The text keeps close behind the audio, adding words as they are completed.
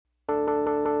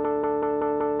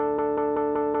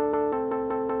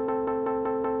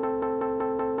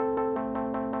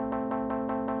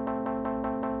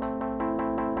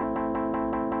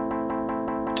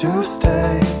to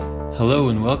stay. Hello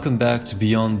and welcome back to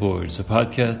Beyond Boards, a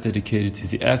podcast dedicated to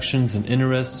the actions and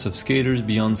interests of skaters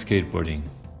beyond skateboarding.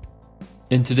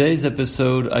 In today's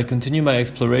episode, I continue my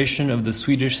exploration of the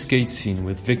Swedish skate scene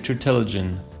with Victor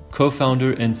Telligin,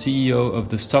 co-founder and CEO of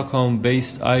the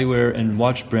Stockholm-based eyewear and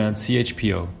watch brand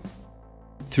CHPO.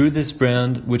 Through this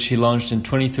brand, which he launched in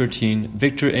 2013,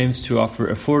 Victor aims to offer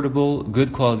affordable,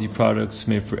 good quality products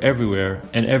made for everywhere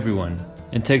and everyone,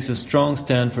 and takes a strong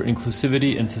stand for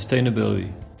inclusivity and sustainability.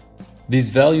 These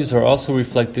values are also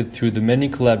reflected through the many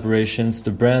collaborations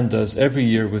the brand does every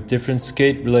year with different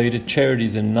skate-related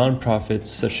charities and non-profits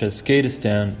such as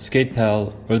Skateistan,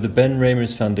 SkatePal, or the Ben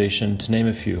Ramers Foundation, to name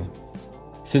a few.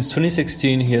 Since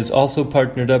 2016, he has also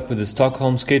partnered up with the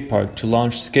Stockholm Skate Park to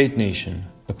launch Skate Nation,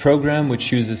 a program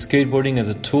which uses skateboarding as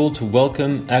a tool to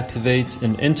welcome, activate,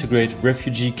 and integrate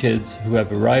refugee kids who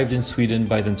have arrived in Sweden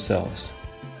by themselves.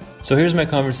 So here's my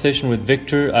conversation with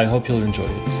Victor. I hope you'll enjoy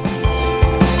it.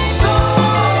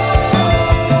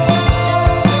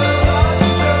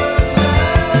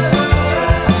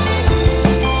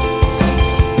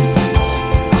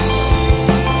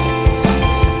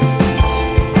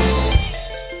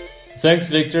 Thanks,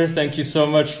 Victor. Thank you so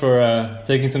much for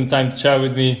taking some time to chat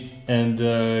with me. And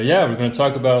we're going to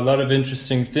talk about a lot of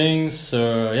interesting things.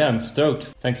 So I'm stoked.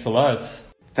 Thanks a lot.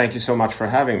 Thank you so much for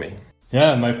having me.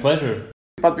 Yeah, my pleasure.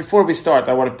 But before we start,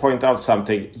 I want to point out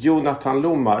something. Jonathan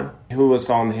Lommar, who was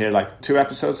on here like 2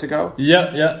 episodes ago.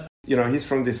 Yeah. You know, he's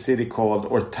from this city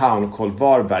or town called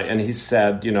Varberg. And he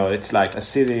said, you know, it's like a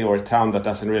city or a town that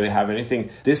doesn't really have anything.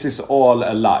 This is all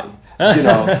a lie. You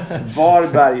know,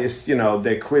 Varberg is, you know,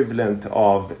 the equivalent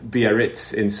of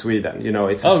Biarritz in Sweden. You know,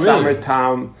 it's a summer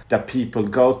town that people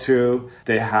go to.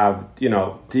 They have, you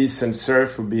know, decent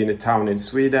surf for being a town in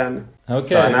Sweden. Okay.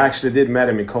 So, and I actually did meet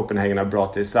him in Copenhagen. I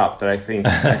brought this up that I think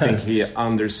he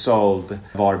undersold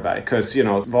Varberg because, you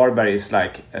know, Varberg is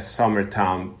like a summer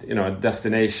town, you know, a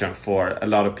destination for a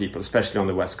lot of people, especially on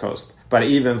the West Coast. But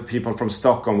even people from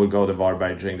Stockholm will go to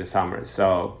Varberg during the summer.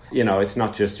 So, you know, it's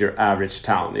not just your average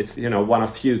town. It's, you know, one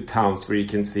of few towns where you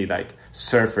can see like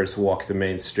surfers walk the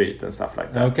main street and stuff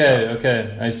like that.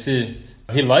 Okay. I see.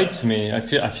 He lied to me. I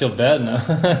feel bad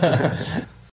now.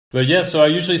 But yeah, so I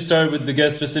usually start with the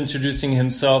guest just introducing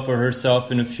himself or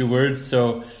herself in a few words.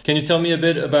 So can you tell me a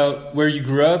bit about where you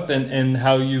grew up and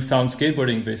how you found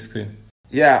skateboarding, basically?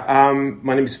 Yeah,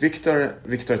 my name is Victor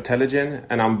Telligin,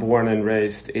 and I'm born and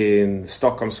raised in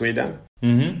Stockholm, Sweden.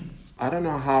 Mm-hmm. I don't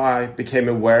know how I became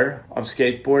aware of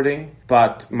skateboarding,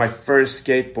 but my first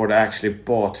skateboard I actually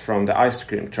bought from the ice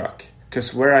cream truck.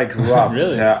 Because where I grew up,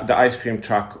 really? the ice cream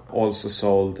truck also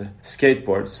sold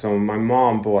skateboards. So my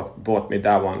mom bought me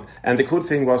that one. And the cool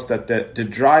thing was that the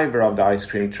driver of the ice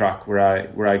cream truck where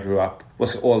I grew up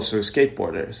was also a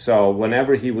skateboarder. So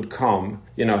whenever he would come,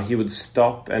 you know, he would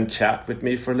stop and chat with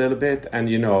me for a little bit and,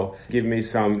 you know, give me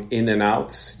some in and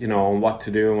outs, you know, on what to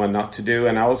do and what not to do.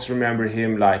 And I also remember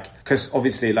him because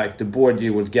obviously like the board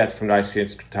you would get from the ice cream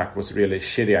truck was really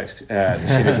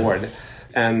shitty board.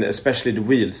 And especially the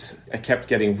wheels. I kept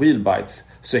getting wheel bites.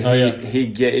 So he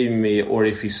gave me, or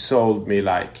if he sold me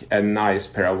like a nice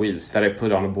pair of wheels that I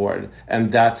put on a board. And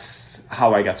that's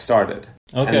how I got started.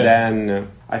 Okay. And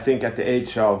then I think at the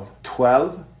age of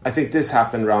 12, I think this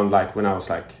happened around like when I was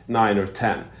like 9 or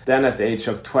 10. Then at the age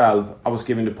of 12, I was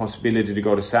given the possibility to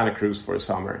go to Santa Cruz for a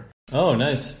summer. Oh,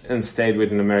 nice. And stayed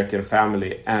with an American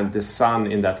family. And the son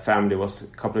in that family was a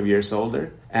couple of years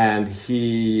older. And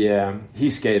he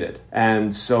skated.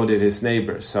 And so did his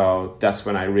neighbor. So that's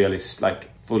when I really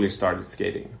like fully started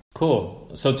skating.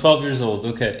 Cool. So 12 years old.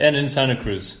 Okay. And in Santa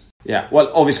Cruz. Yeah, well,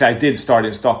 obviously I did start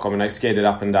in Stockholm and I skated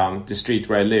up and down the street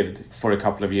where I lived for a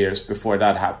couple of years before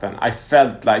that happened. I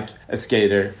felt like a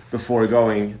skater before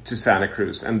going to Santa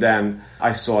Cruz, and then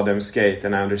I saw them skate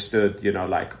and I understood, you know,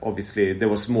 like obviously there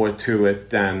was more to it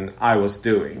than I was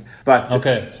doing. But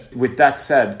with that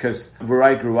said, because where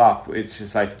I grew up, which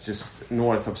is like just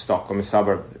north of Stockholm, a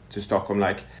suburb to Stockholm,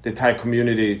 like the entire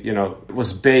community, you know,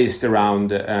 was based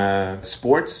around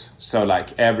sports. So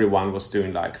like everyone was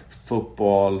doing like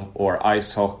football or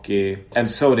ice hockey,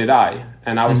 and so did I.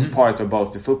 And I was part of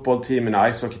both the football team and the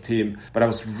ice hockey team, but I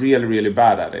was really, really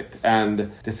bad at it.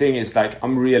 And the thing is, like,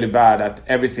 I'm really bad at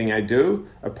everything I do,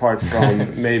 apart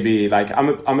from maybe, like,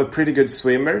 I'm a pretty good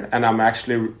swimmer, and I'm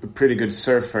actually a pretty good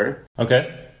surfer.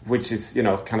 Okay. which is,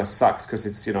 kind of sucks because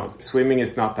it's, swimming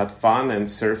is not that fun, and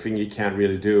surfing you can't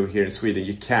really do here in Sweden.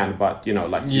 You can, but, you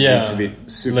need to be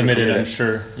super limited, committed. I'm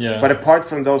sure. Yeah. But apart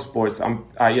from those sports,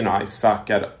 I suck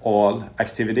at all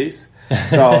activities.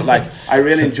 So like I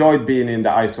really enjoyed being in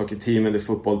the ice hockey team and the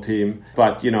football team,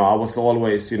 but I was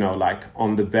always like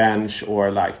on the bench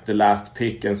or like the last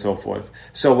pick and so forth.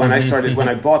 So when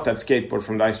I bought that skateboard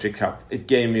from the Ice Trick Cup, it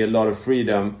gave me a lot of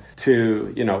freedom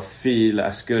to feel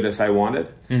as good as I wanted.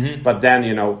 But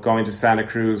then going to Santa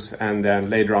Cruz and then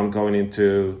later on going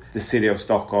into the city of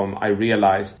Stockholm, I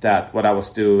realized that what I was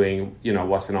doing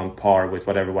wasn't on par with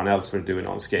what everyone else were doing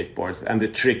on skateboards, and the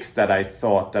tricks that I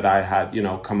thought that I had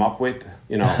come up with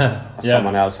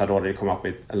someone else had already come up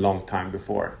with a long time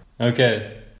before.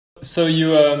 Okay. So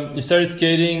you started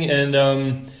skating,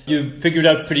 and you figured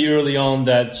out pretty early on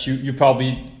that you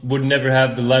probably would never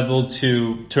have the level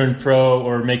to turn pro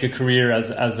or make a career as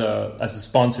a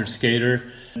sponsored skater,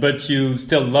 but you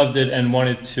still loved it and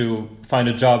wanted to find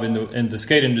a job in the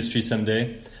skate industry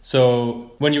someday.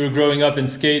 So when you were growing up in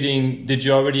skating, did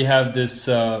you already have this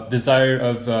desire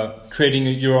of creating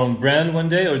your own brand one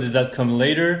day, or did that come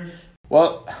later?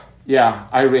 Well, yeah,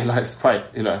 I realized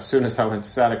as soon as I went to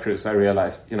Santa Cruz, I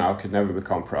realized, I could never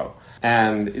become pro.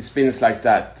 And it's been like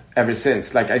that ever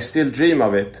since. Like I still dream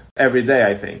of it every day,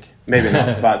 I think. Maybe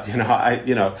not, but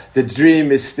the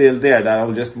dream is still there that I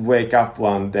will just wake up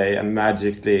one day and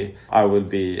magically I will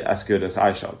be as good as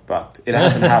I shot. But it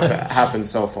hasn't happened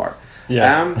so far.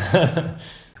 Yeah.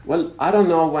 Well, I don't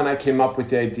know when I came up with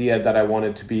the idea that I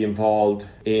wanted to be involved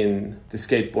in the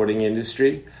skateboarding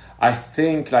industry. I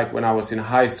think like when I was in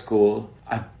high school,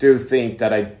 I do think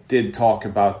that I did talk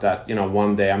about that,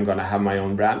 one day I'm going to have my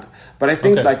own brand. But I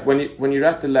think like when you're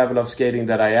at the level of skating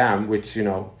that I am, which,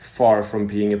 far from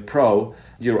being a pro,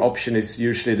 your option is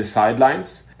usually the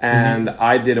sidelines. And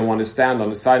I didn't want to stand on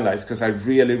the sidelines because I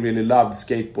really, really loved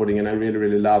skateboarding and I really,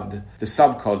 really loved the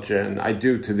subculture. And I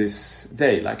do to this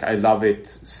day. Like I love it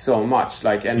so much.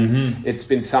 Like, and it's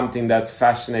been something has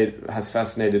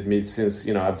fascinated me since,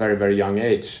 a very, very young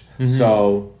age.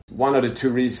 So one of the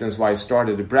two reasons why I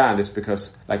started a brand is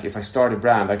because like if I start a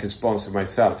brand, I could sponsor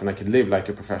myself and I could live like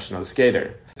a professional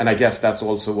skater. And I guess that's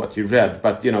also what you read.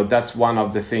 But, that's one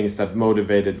of the things that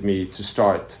motivated me to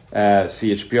start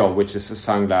CHPO, which is a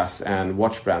sunglass and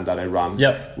watch brand that I run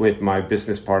with my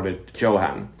business partner,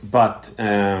 Johan. But,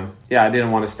 I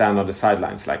didn't want to stand on the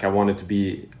sidelines. Like I wanted to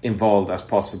be involved as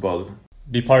possible.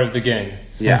 Be part of the gang.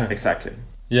 Yeah, exactly.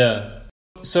 Yeah.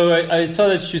 So I saw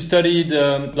that you studied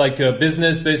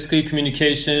business, basically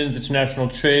communications, international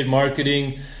trade,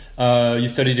 marketing. You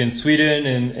studied in Sweden,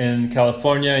 in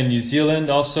California, in New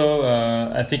Zealand also,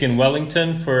 I think in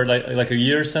Wellington for like a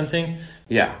year or something.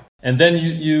 Yeah. And then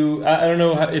you I don't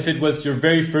know if it was your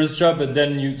very first job, but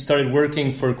then you started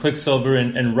working for Quiksilver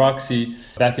and Roxy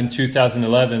back in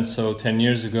 2011, so 10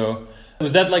 years ago.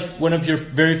 Was that like one of your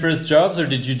very first jobs, or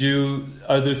did you do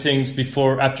other things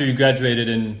after you graduated?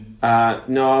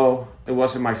 No, it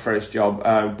wasn't my first job.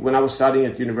 When I was studying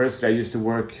at university, I used to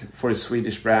work for a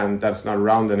Swedish brand that's not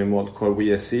around anymore called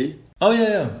VSC. Oh,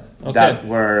 yeah. Okay. That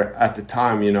were at the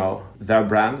time, their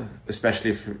brand, especially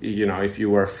if you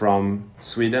were from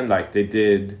Sweden, like they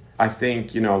did. I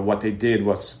think, what they did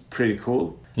was pretty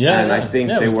cool. Yeah. And I think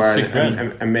they were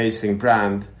an amazing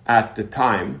brand at the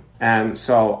time. And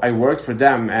so I worked for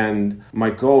them, and my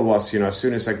goal was, as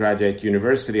soon as I graduate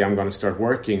university, I'm going to start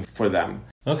working for them.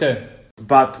 Okay.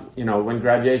 But, when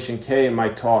graduation came, I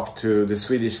talked to the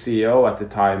Swedish CEO at the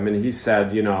time, and he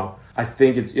said, I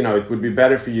think it's, it would be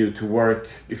better for you to work,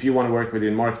 if you want to work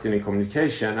within marketing and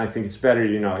communication, I think it's better,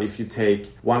 if you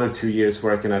take 1 or 2 years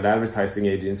working at an advertising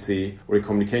agency or a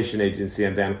communication agency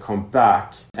and then come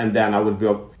back. And then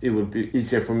it would be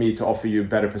easier for me to offer you a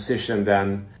better position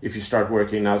than if you start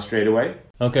working now straight away.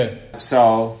 Okay.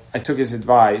 So I took his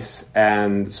advice,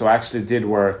 and so I actually did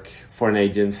work for an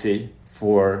agency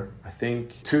for, I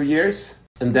think, 2 years.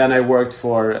 And then I worked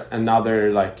for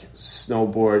another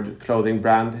snowboard clothing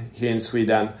brand here in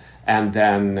Sweden, and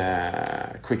then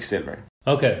Quiksilver.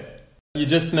 Okay. You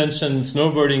just mentioned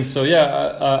snowboarding. So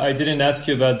I didn't ask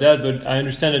you about that, but I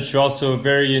understand that you're also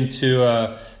very into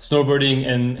snowboarding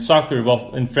and soccer.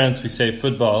 Well, in France we say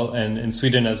football, and in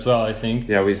Sweden as well, I think.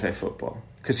 Yeah, we say football.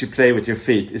 Because you play with your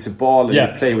feet. It's a ball and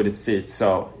you play with its feet.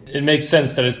 So it makes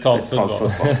sense that it's called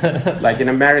football. Like in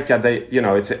America,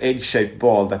 it's an egg-shaped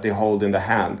ball that they hold in the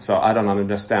hand. So I don't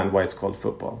understand why it's called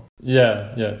football.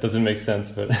 Yeah, it doesn't make sense.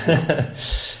 But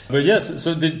but yes,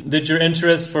 so did your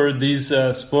interest for these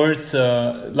sports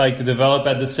develop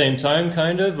at the same time,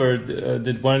 kind of? Or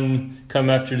did one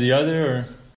come after the other? Or?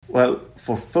 Well,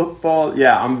 for football,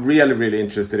 yeah, I'm really, really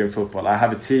interested in football. I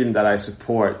have a team that I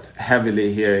support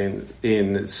heavily here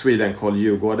in Sweden called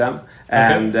Djurgården.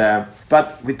 And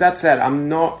but with that said, I'm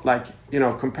not like,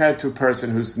 compared to a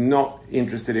person who's not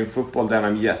interested in football, then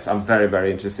I'm very,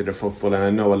 very interested in football and I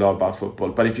know a lot about football.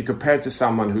 But if you compare to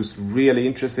someone who's really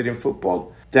interested in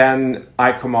football, then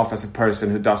I come off as a person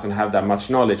who doesn't have that much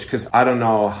knowledge, because I don't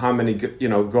know how many,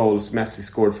 goals Messi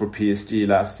scored for PSG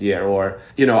last year, or,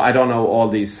 I don't know all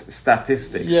these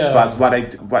statistics. Yeah. But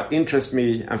what interests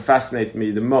me and fascinates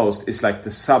me the most is like the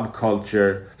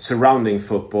subculture surrounding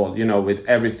football, with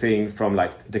everything from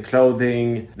like the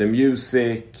clothing, the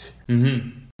music,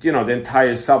 the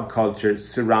entire subculture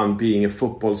surround being a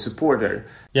football supporter.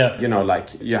 Yeah.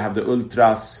 Like you have the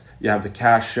ultras, you have the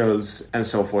casuals and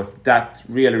so forth. That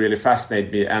really, really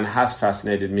fascinated me and has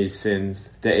fascinated me since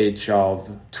the age of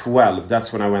 12.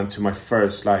 That's when I went to my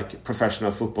first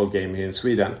professional football game here in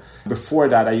Sweden. Before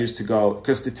that, I used to go,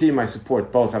 because the team I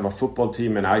support both have a football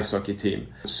team and an ice hockey team.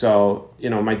 So,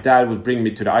 my dad would bring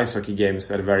me to the ice hockey games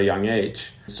at a very young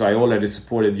age. So I already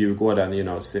supported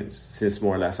Djurgården, since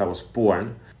more or less I was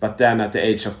born. But then at the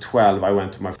age of 12, I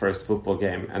went to my first football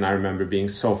game, and I remember being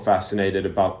so fascinated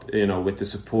about, with the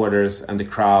supporters and the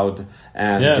crowd,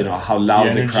 and, how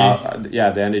loud the crowd, the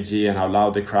energy and how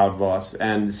loud the crowd was.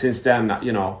 And since then,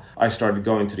 I started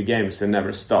going to the games and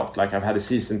never stopped. Like, I've had a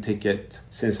season ticket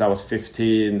since I was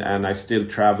 15, and I still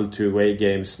travel to away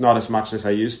games, not as much as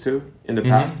I used to in the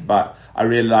past, but I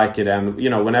really like it. And,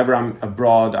 whenever I'm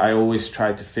abroad, I always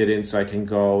try to fit in so I can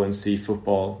go and see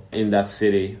football in that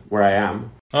city where I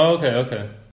am. Oh, okay.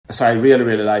 So I really,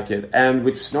 really like it. And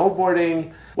with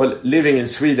snowboarding, well, living in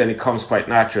Sweden, it comes quite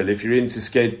natural. If you're into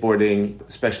skateboarding,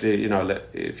 especially,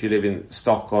 if you live in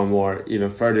Stockholm or even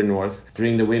further north,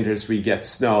 during the winters we get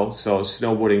snow. So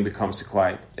snowboarding becomes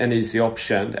quite an easy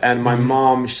option. And my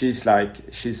mom, she's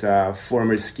a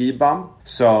former ski bum.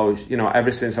 So,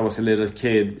 ever since I was a little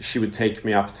kid, she would take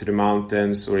me up to the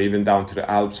mountains or even down to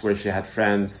the Alps where she had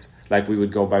friends. Like, we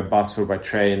would go by bus or by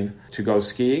train to go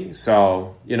skiing.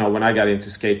 So, when I got into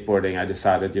skateboarding, I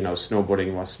decided,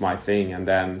 snowboarding was my thing. And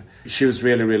then she was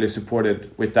really, really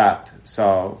supportive with that.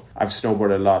 So I've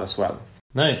snowboarded a lot as well.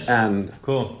 Nice. And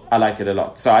cool. I like it a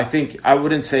lot. So I think I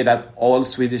wouldn't say that all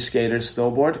Swedish skaters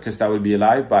snowboard, because that would be a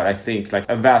lie. But I think like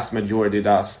a vast majority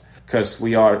does, because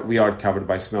we are covered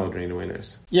by snow during the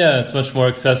winters. Yeah, it's much more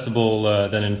accessible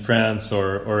than in France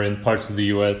or in parts of the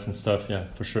US and stuff. Yeah,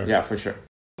 for sure. Yeah, for sure.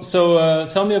 So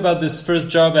tell me about this first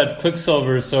job at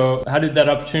Quicksilver. So how did that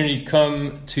opportunity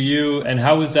come to you, and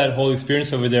how was that whole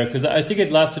experience over there? Because I think it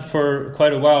lasted for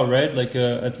quite a while, right? Like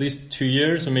at least 2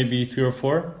 years or maybe 3 or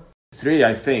 4? 3,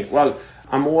 I think. Well,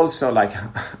 I'm also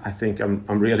I think I'm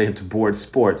really into board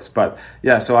sports, but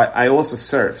yeah, so I also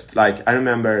surfed. Like, I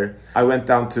remember I went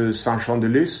down to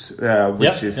Saint-Jean-de-Luz,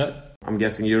 which is... Yeah. I'm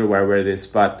guessing you're aware where it is,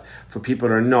 but for people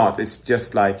who are not, it's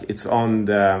just it's on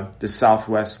the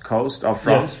southwest coast of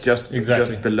France, just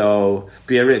below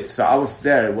Biarritz. So I was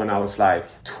there when I was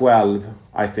 12,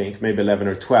 I think, maybe 11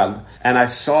 or 12, and I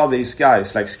saw these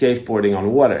guys skateboarding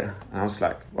on water, and I was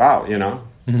like, wow,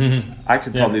 I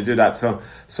could probably do that.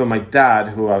 So my dad,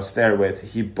 who I was there with,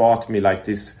 he bought me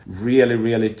this really,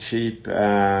 really cheap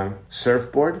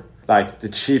surfboard. Like the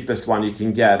cheapest one you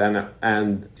can get,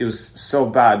 and it was so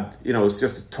bad, it was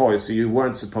just a toy, so you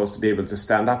weren't supposed to be able to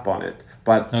stand up on it.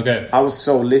 But I was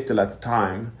so little at the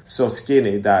time, so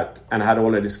skinny and had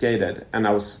already skated, and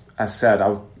I was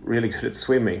really good at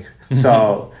swimming.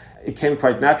 So it came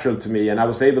quite natural to me, and I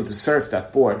was able to surf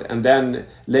that board. And then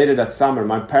later that summer,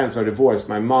 my parents are divorced.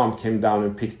 My mom came down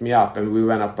and picked me up, and we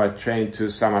went up by train to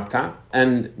Saint-Martin.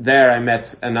 And there I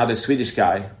met another Swedish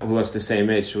guy who was the same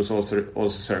age, who was also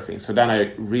surfing. So then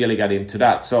I really got into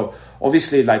that. So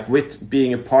obviously, with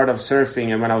being a part of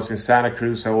surfing, and when I was in Santa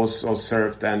Cruz, I also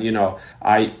surfed, and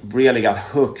I really got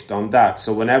hooked on that.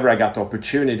 So whenever I got the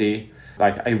opportunity,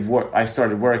 I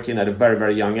started working at a very,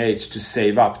 very young age to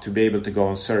save up to be able to go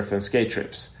on surf and skate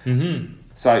trips. Mm-hmm.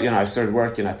 So, I started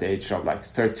working at the age of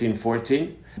 13,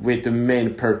 14 with the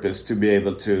main purpose to be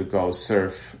able to go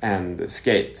surf and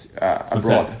skate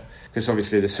abroad. Because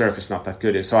obviously the surf is not that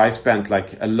good. So I spent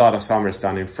a lot of summers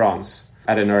down in France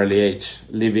at an early age,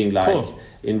 living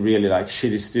in really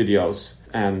shitty studios.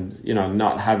 And,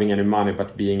 not having any money,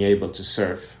 but being able to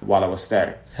surf while I was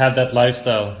there. Have that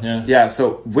lifestyle, yeah. Yeah,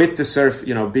 so with the surf,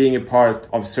 being a part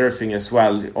of surfing as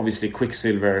well, obviously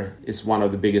Quicksilver is one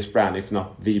of the biggest brands, if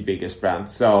not the biggest brand.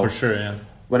 So for sure, yeah.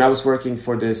 When I was working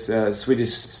for this Swedish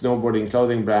snowboarding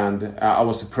clothing brand, I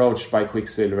was approached by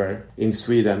Quicksilver in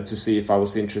Sweden to see if I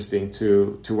was interested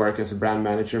to work as a brand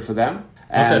manager for them.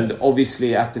 And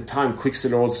obviously at the time,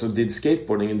 Quicksilver also did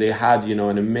skateboarding, and they had, you know,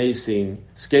 an amazing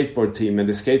skateboard team, and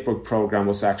the skateboard program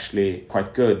was actually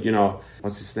quite good. You know,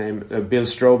 what's his name? Bill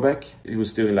Strobeck. He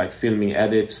was doing like filming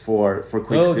edits for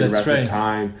Quicksilver at the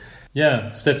time.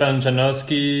 Yeah, Stefan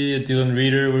Janowski, Dylan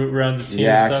Reeder were on the team.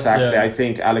 Yeah, and stuff. exactly. Yeah. I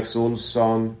think Alex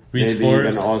Olson, Reese maybe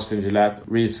Forbes. even Austin Gillette,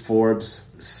 Reese Forbes.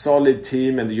 Solid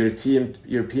team, and the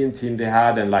European team they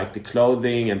had, and like the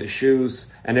clothing and the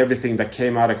shoes and everything that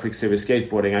came out of Quicksilver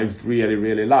skateboarding, I really,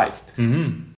 really liked.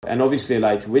 Mm-hmm. And obviously,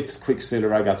 like with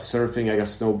Quicksilver, I got surfing, I got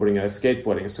snowboarding, I got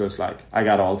skateboarding. So it's like I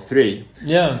got all three.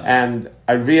 Yeah. And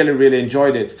I really, really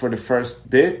enjoyed it for the first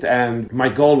bit. And my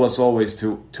goal was always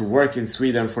to work in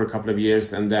Sweden for a couple of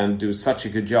years and then do such a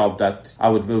good job that I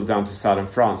would move down to southern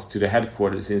France to the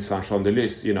headquarters in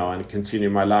Saint-Jean-de-Luz, you know, and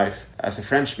continue my life as a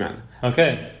Frenchman.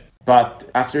 Okay. But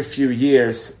after a few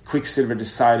years, Quicksilver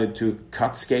decided to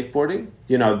cut skateboarding.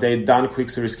 You know, they'd done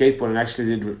Quicksilver skateboarding and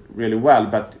actually did really well.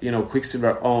 But, you know,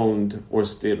 Quicksilver owned, or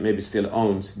still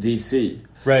owns, DC.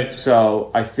 Right. So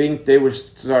I think they were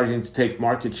starting to take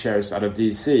market shares out of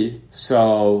DC.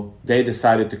 So they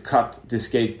decided to cut the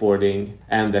skateboarding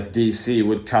and that DC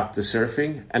would cut the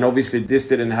surfing. And obviously this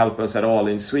didn't help us at all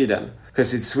in Sweden.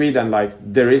 Because in Sweden, like,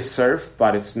 there is surf,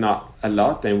 but it's not a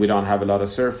lot, and we don't have a lot of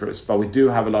surfers. But we do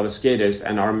have a lot of skaters,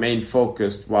 and our main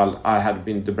focus, while I had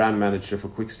been the brand manager for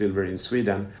Quicksilver in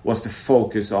Sweden, was to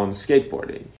focus on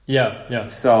skateboarding. Yeah, yeah.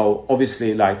 So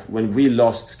obviously, like, when we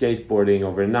lost skateboarding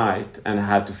overnight and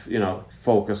had to, you know,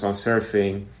 focus on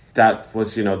surfing, that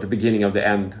was, you know, the beginning of the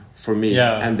end for me.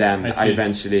 Yeah, and then I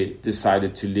eventually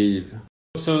decided to leave.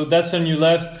 So that's when you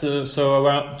left, so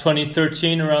around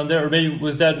 2013, around there, or maybe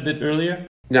was that a bit earlier?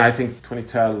 No, I think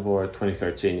 2012 or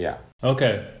 2013, yeah.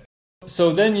 Okay.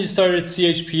 So then you started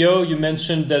CHPO. You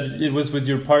mentioned that it was with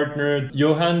your partner,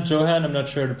 Johan, I'm not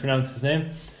sure how to pronounce his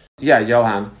name. Yeah,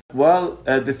 Johan. Well,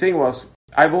 the thing was,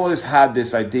 I've always had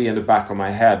this idea in the back of my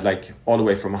head, like all the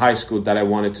way from high school, that I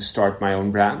wanted to start my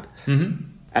own brand. Mm-hmm.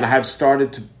 And I have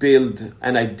started to build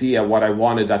an idea what I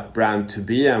wanted that brand to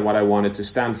be and what I wanted to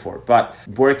stand for. But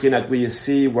working at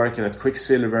VSC, working at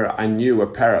Quicksilver, I knew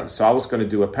apparel. So I was going to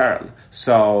do apparel.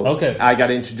 So I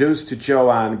got introduced to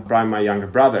Johan, Brian, my younger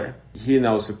brother. He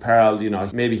knows apparel, you know,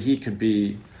 maybe he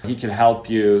can help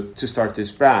you to start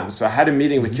this brand. So I had a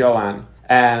meeting with Johan.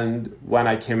 And when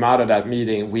I came out of that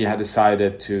meeting, we had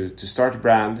decided to start a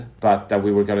brand, but that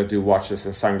we were going to do watches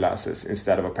and sunglasses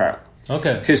instead of apparel.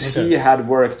 Okay. Because he had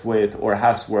worked with, or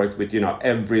has worked with, you know,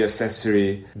 every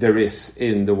accessory there is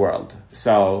in the world.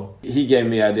 So he gave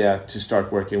me the idea to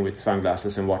start working with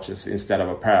sunglasses and watches instead of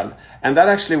apparel. And that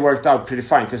actually worked out pretty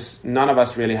fine because none of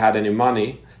us really had any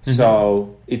money. Mm-hmm.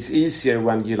 So it's easier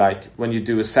when you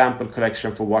do a sample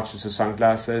collection for watches or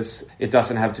sunglasses. It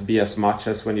doesn't have to be as much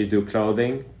as when you do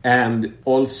clothing. And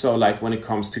also, like, when it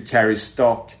comes to carry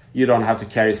stock, you don't have to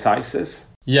carry sizes.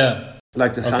 Yeah.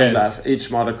 Like the sunglass,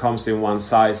 each model comes in one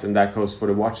size, and that goes for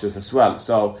the watches as well.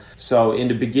 So in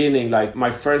the beginning, like,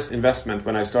 my first investment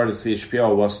when I started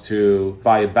CHPO was to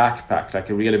buy a backpack, like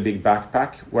a really big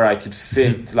backpack where I could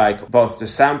fit like both the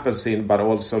samples in, but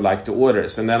also like the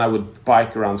orders. And then I would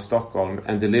bike around Stockholm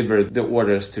and deliver the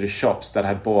orders to the shops that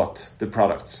had bought the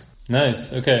products.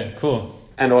 Nice. Okay, cool.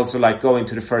 And also, like, going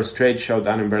to the first trade show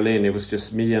down in Berlin, it was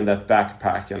just me and that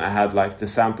backpack. And I had, like, the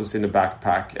samples in the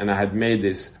backpack. And I had made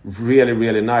this really,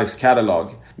 really nice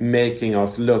catalog, making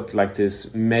us look like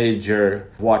this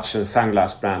major watch and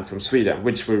sunglass brand from Sweden,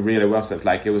 which we really wasn't.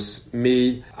 Like, it was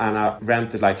me, and I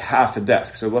rented, like, half a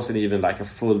desk. So it wasn't even, like, a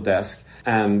full desk.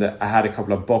 And I had a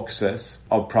couple of boxes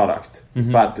of product.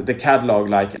 Mm-hmm. But the catalog,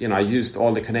 like, you know, I used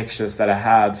all the connections that I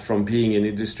had from being in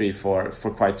industry for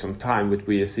quite some time with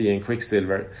VSC and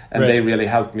Quicksilver. And they really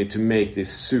helped me to make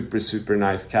this super, super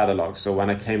nice catalog. So when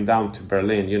I came down to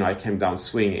Berlin, you know, I came down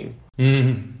swinging.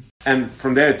 Mm-hmm. And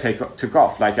from there, it took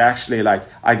off. Like, actually, like,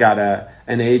 I got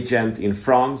an agent in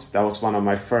France. That was one of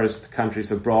my first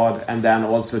countries abroad. And then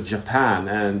also Japan.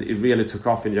 And it really took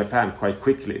off in Japan quite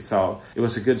quickly. So it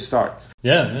was a good start.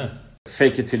 Yeah, yeah.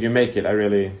 Fake it till you make it. I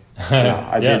really,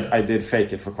 I did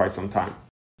fake it for quite some time.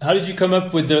 How did you come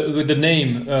up with the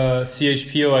name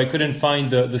CHPO? I couldn't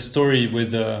find the story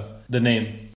with the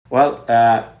name. Well,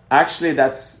 actually,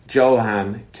 that's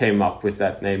Johan came up with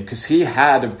that name because he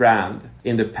had a brand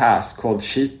in the past called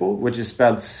Cheapo, which is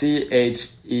spelled CHEAPO.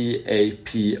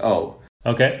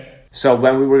 Okay. So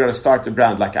when we were going to start the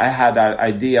brand, like I had an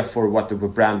idea for what the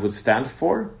brand would stand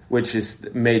for, which is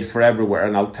Made for Everywhere.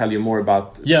 And I'll tell you more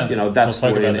about, that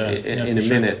story in a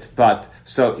minute. But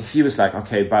so he was like,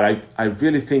 okay, but I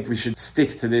really think we should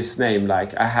stick to this name.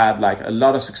 Like I had like a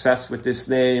lot of success with this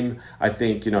name. I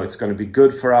think, it's going to be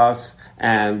good for us.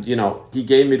 And, he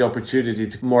gave me the opportunity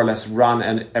to more or less run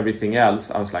and everything else.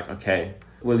 I was like, okay,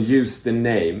 we'll use the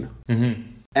name. Mm-hmm.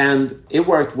 And it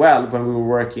worked well when we were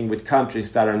working with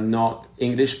countries that are not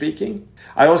English speaking.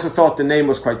 I also thought the name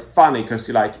was quite funny because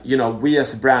we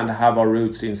as a brand have our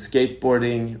roots in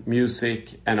skateboarding,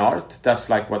 music and art. That's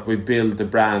like what we build the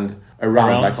brand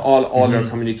around. Like all our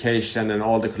communication and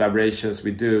all the collaborations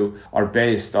we do are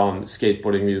based on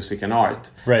skateboarding, music and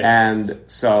art. Right. And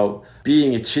so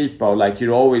being a cheapo, like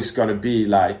you're always going to be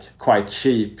like quite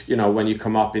cheap, when you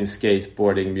come up in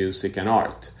skateboarding, music and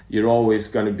art. You're always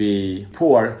going to be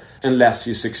poor unless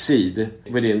you succeed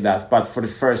within that. But for the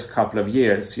first couple of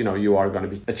years, you are going to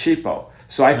be a cheapo.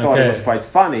 So I thought it was quite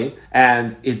funny,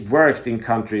 and it worked in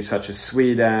countries such as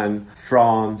Sweden,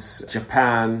 France,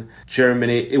 Japan,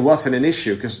 Germany. It wasn't an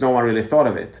issue because no one really thought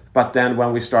of it. But then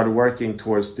when we started working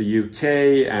towards the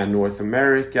UK and North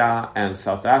America and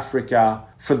South Africa,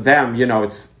 for them,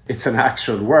 it's an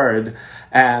actual word,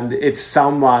 and it's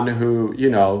someone who,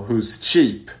 who's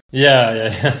cheap.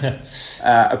 Yeah.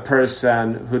 A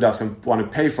person who doesn't want to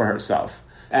pay for herself.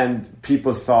 And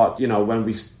people thought, when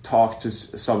we talked to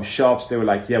some shops, they were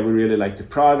like, yeah, we really like the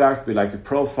product, we like the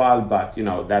profile, but,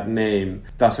 that name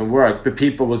doesn't work. But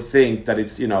people will think that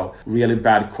it's, really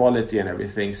bad quality and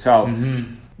everything. So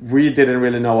we didn't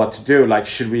really know what to do. Like,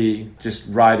 should we just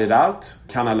ride it out?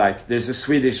 Kind of like, there's a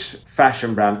Swedish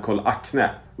fashion brand called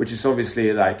Acne, which is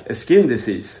obviously like a skin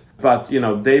disease. But,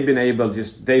 they've been able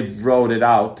they've rode it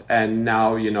out. And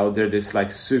now, they're this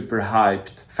like super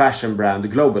hyped fashion brand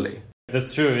globally.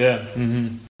 That's true, yeah.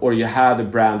 Mm-hmm. Or you had a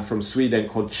brand from Sweden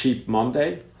called Cheap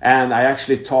Monday. And I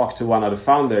actually talked to one of the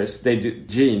founders. They do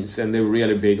jeans and they were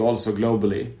really big also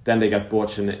globally. Then they got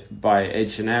bought by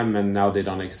H&M and now they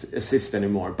don't exist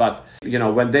anymore. But,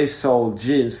 when they sold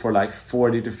jeans for like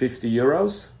 40 to 50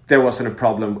 euros, there wasn't a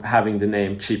problem having the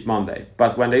name Cheap Monday.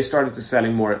 But when they started to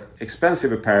selling more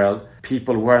expensive apparel,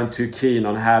 people weren't too keen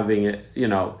on having,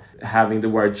 having the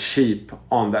word cheap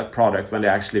on that product when they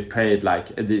actually paid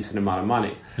like a decent amount of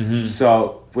money. Mm-hmm.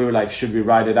 So we were like, should we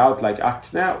write it out like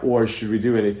Acne or should we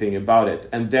do anything about it?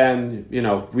 And then,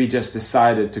 we just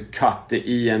decided to cut the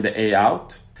E and the A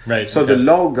out. Right. So the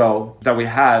logo that we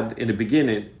had in the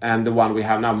beginning and the one we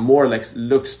have now more or less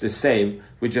looks the same.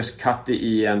 We just cut the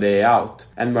E and the A out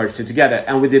and merged it together.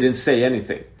 And we didn't say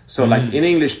anything. So like in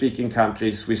English speaking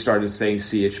countries, we started saying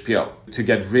CHPO to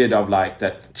get rid of like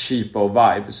that cheapo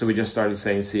vibe. So we just started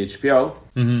saying CHPO.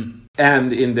 Mm-hmm.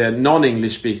 And in the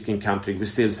non-English speaking country, we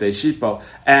still say cheapo.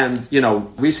 And,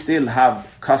 we still have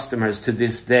customers to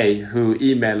this day who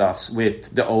email us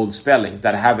with the old spelling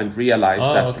that haven't realized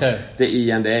the E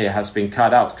and the A has been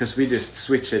cut out. Because we just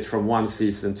switch it from one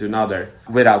season to another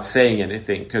without saying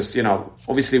anything. Because,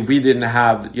 obviously we didn't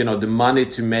have, the money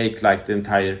to make like the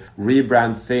entire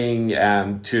rebrand thing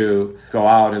and to go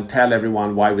out and tell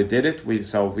everyone why we did it.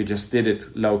 So we just did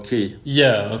it low key.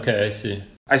 Yeah, okay, I see.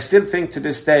 I still think to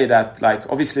this day that, like,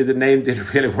 obviously the name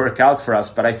didn't really work out for us,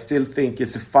 but I still think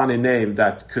it's a funny name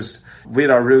that, because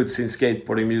with our roots in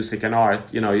skateboarding, music and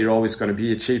art, you're always going to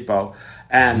be a cheapo.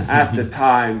 And at the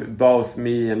time, both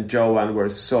me and Johan were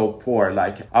so poor.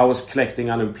 Like, I was collecting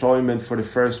unemployment for the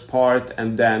first part.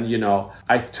 And then,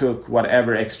 I took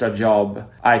whatever extra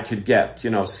job I could get.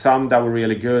 Some that were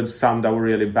really good, some that were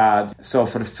really bad. So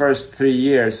for the first 3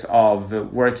 years of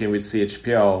working with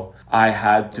CHPO, I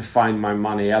had to find my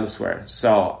money elsewhere.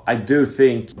 So I do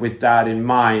think with that in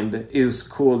mind, it was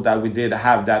cool that we did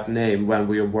have that name when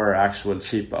we were actual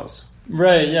cheapos.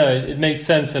 Right, yeah, it makes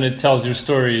sense and it tells your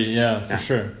story, for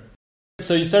sure.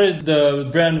 So you started the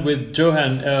brand with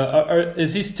Johan.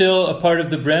 Is he still a part of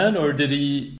the brand or did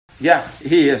he... Yeah,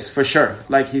 he is for sure.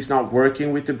 Like, he's not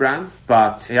working with the brand,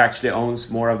 but he actually owns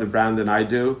more of the brand than I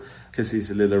do. Because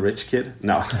he's a little rich kid.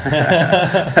 No.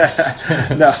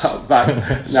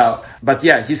 But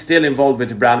yeah, he's still involved with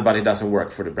the brand, but he doesn't work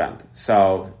for the brand.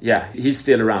 So yeah, he's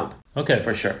still around. Okay.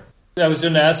 For sure. I was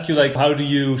going to ask you, like, how do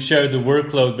you share the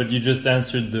workload? But you just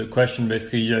answered the question,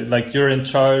 basically. You're in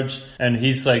charge and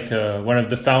he's like one of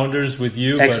the founders with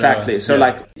you. Exactly.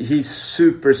 He's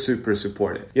super, super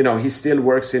supportive. He still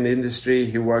works in the industry.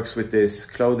 He works with this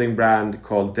clothing brand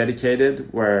called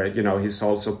Dedicated, where, he's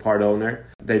also part owner.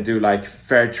 They do like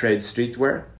fair trade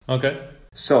streetwear. Okay.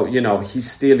 So, he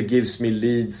still gives me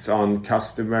leads on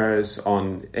customers,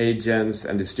 on agents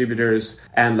and distributors,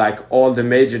 and like all the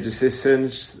major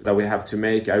decisions that we have to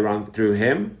make, I run through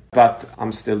him, but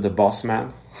I'm still the boss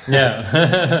man.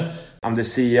 Yeah. I'm the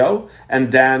CEO,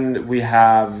 and then we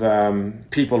have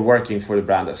people working for the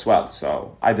brand as well.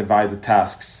 So I divide the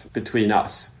tasks between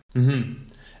us. Mm-hmm.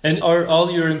 And are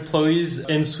all your employees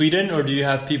in Sweden, or do you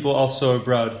have people also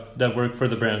abroad that work for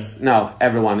the brand? No,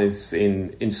 everyone is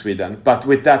in Sweden. But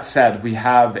with that said, we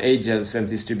have agents and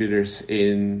distributors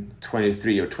in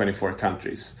 23 or 24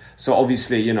 countries. So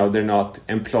obviously, they're not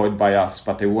employed by us,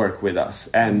 but they work with us.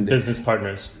 And business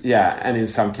partners. Yeah, and in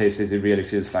some cases, it really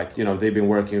feels like, they've been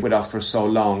working with us for so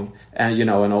long and,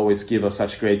 and always give us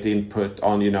such great input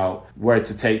on, where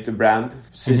to take the brand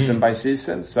season by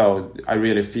season. So I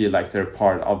really feel like they're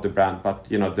part of the brand, but,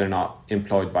 they're not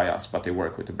employed by us, but they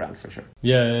work with the brand for sure.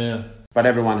 Yeah. But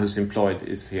everyone who's employed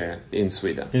is here in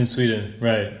Sweden. In Sweden,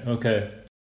 right. Okay.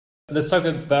 Let's talk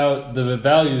about the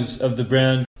values of the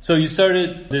brand. So you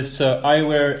started this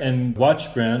eyewear and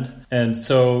watch brand, and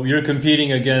so you're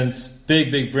competing against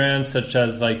big brands such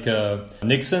as like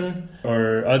Nixon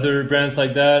or other brands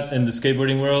like that in the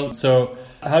skateboarding world. So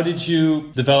how did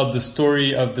you develop the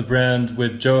story of the brand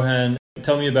with Johan?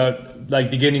 Tell me about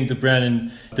like beginning the brand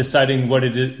and deciding what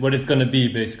it's going to be,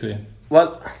 basically.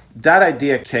 Well, that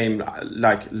idea came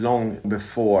like long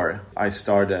before I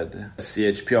started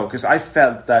CHPO, because I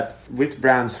felt that with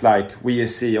brands like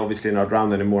WSC, obviously not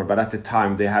around anymore, but at the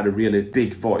time they had a really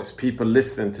big voice. People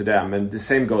listened to them, and the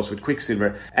same goes with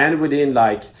Quiksilver. And within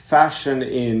like fashion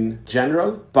in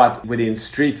general, but within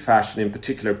street fashion in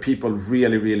particular, people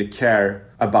really care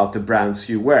about the brands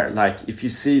you wear. Like if you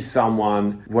see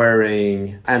someone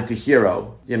wearing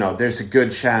Anti-Hero, there's a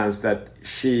good chance that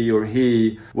she or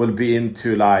he will be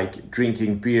into like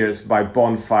drinking beers by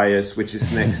bonfires, which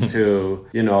is next to,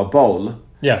 a bowl.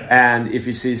 Yeah. And if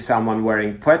you see someone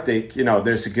wearing Poetic,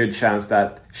 there's a good chance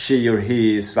that she or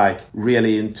he is like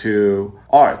really into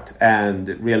art and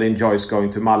really enjoys going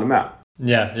to Malmö.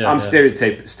 Yeah. I'm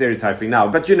stereotyping now,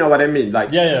 but you know what I mean.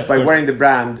 Like by wearing the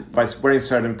brand, by wearing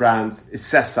certain brands, it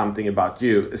says something about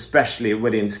you, especially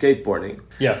within skateboarding.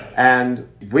 Yeah. And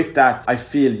with that, I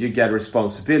feel you get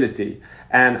responsibility.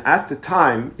 And at the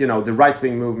time, the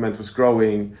right-wing movement was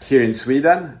growing here in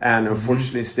Sweden, and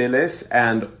unfortunately still is,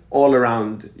 and all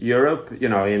around Europe.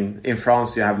 In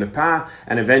France you have Le Pen,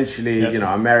 and eventually,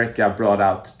 America brought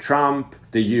out Trump,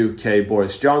 the UK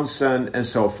Boris Johnson, and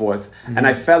so forth. And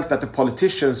I felt that the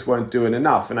politicians weren't doing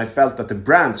enough, and I felt that the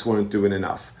brands weren't doing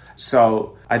enough.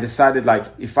 So I decided, like,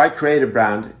 if I create a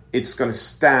brand, it's going to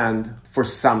stand for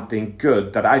something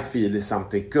good that I feel is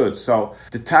something good. So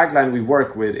the tagline we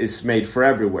work with is made for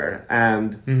everywhere.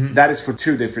 And that is for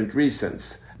two different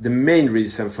reasons. The main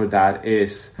reason for that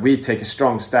is we take a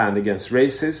strong stand against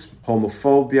racism,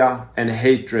 homophobia, and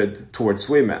hatred towards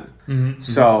women.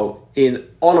 So in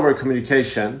all of our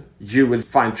communication, you will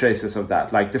find traces of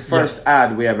that. Like the first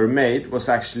ad we ever made was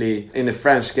actually in a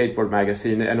French skateboard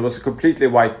magazine, and it was a completely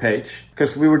white page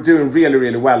because we were doing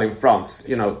really well in France,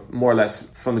 more or less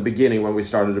from the beginning when we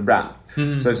started the brand.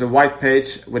 So it's a white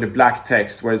page with a black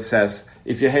text where it says,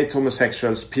 if you hate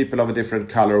homosexuals, people of a different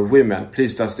color, or women,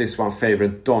 please do us this one favor,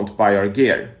 don't buy our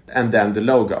gear. And then the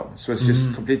logo. So it's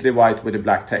just completely white with a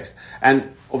black text.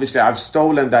 And obviously I've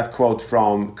stolen that quote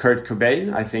from Kurt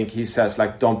Cobain. I think he says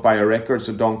like, don't buy our records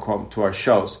or don't come to our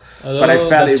shows. But I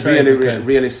felt it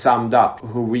really summed up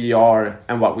who we are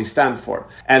and what we stand for.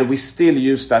 And we still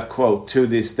use that quote to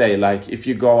this day. Like if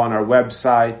you go on our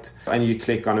website and you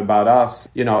click on About Us,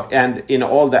 and in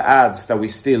all the ads that we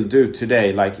still do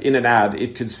today, like in an ad,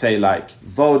 it could say like,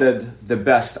 voted the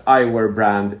best eyewear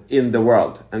brand in the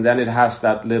world. And then it has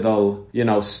that little,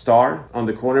 star on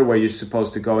the corner where you're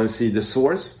supposed to go and see the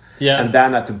source. Yeah. And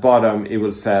then at the bottom, it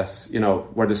will says,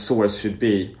 where the source should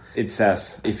be. It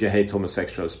says, if you hate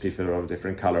homosexuals, people of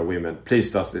different color, women, please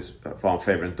do us this one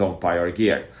favor and don't buy our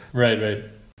gear. Right.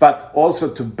 But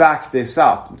also to back this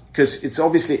up, because it's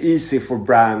obviously easy for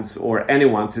brands or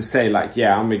anyone to say like,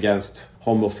 yeah, I'm against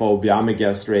homophobia, I'm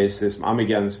against racism, I'm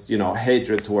against,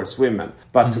 hatred towards women.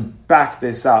 But to back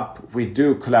this up, we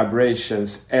do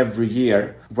collaborations every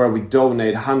year where we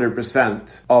donate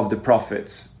 100% of the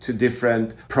profits to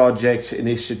different projects,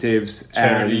 initiatives,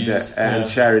 charities, and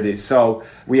charities. So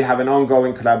we have an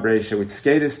ongoing collaboration with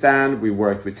Skateistan, we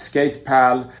worked with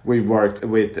SkatePal, we worked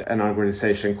with an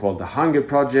organization called the Hunger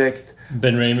Project,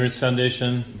 Ben Reimers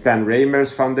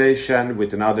Foundation,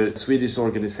 with another Swedish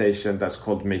organization that's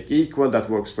called Make Equal, that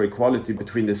works for equality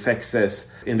between the sexes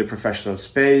in the professional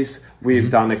space. We've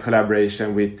done a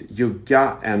collaboration with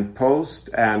Yuga and Post,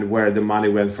 and where the money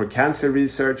went for cancer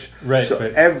research. Right. So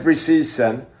every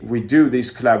season we do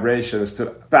these collaborations to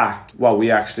back what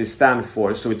we actually stand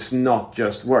for. So it's not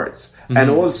just words. And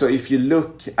also, if you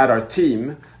look at our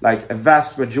team, like a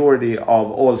vast majority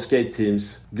of all skate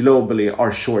teams globally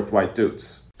are short white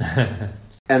dudes.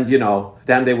 And,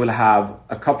 then they will have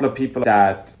a couple of people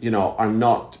that, are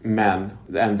not men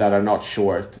and that are not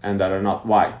short and that are not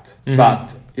white.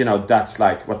 But, that's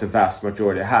like what the vast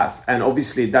majority has. And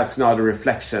obviously that's not a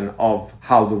reflection of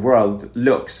how the world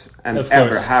looks and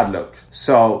ever had looked.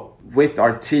 So with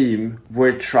our team,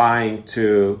 we're trying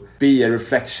to be a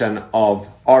reflection of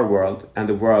our world and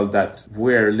the world that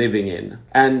we're living in.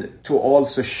 And to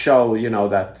also show,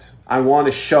 that I want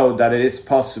to show that it is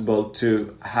possible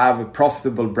to have a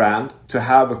profitable brand, to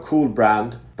have a cool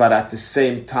brand, but at the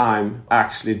same time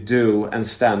actually do and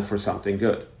stand for something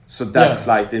good. So that's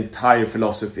like the entire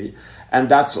philosophy. And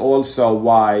that's also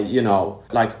why,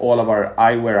 like all of our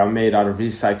eyewear are made out of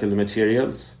recycled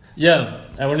materials. Yeah,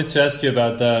 I wanted to ask you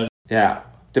about that. Yeah.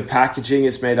 The packaging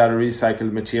is made out of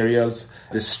recycled materials.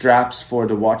 The straps for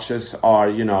the watches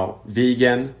are,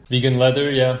 vegan. Vegan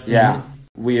leather, yeah. Yeah.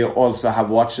 We also have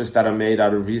watches that are made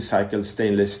out of recycled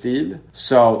stainless steel.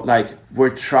 So,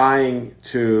 we're trying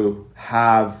to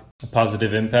have a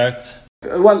positive impact.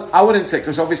 Well, I wouldn't say,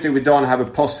 because obviously we don't have a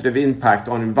positive impact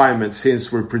on environment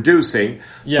since we're producing.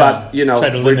 Yeah, but, try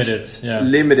to limit it. Yeah.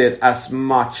 Limit it as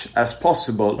much as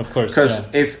possible. Of course, because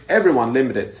if everyone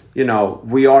limits it,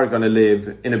 we are going to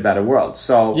live in a better world.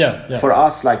 So for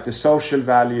us, the social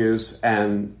values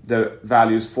and the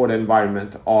values for the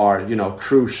environment are,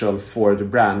 crucial for the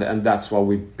brand. And that's what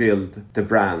we build the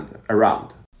brand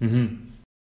around. Mm-hmm.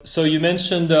 So you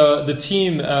mentioned the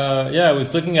team. I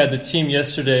was looking at the team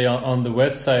yesterday on the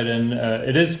website, and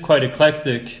it is quite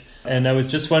eclectic. And I was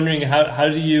just wondering, how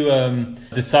do you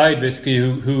decide basically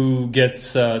who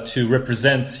gets to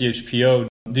represent CHPO?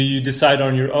 Do you decide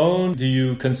on your own? Do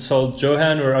you consult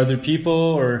Johan or other people?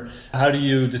 Or how do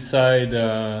you decide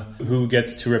who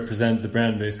gets to represent the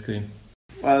brand basically?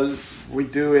 Well, we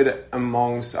do it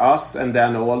amongst us and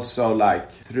then also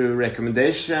through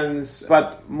recommendations.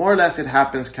 But more or less it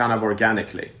happens kind of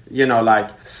organically.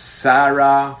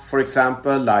 Sarah, for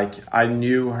example, I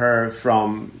knew her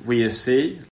from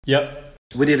WSC. Yep.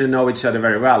 We didn't know each other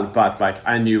very well, but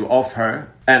I knew of her.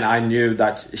 And I knew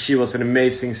that she was an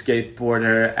amazing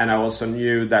skateboarder. And I also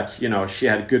knew that, she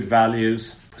had good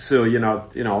values. So,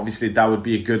 obviously that would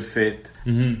be a good fit.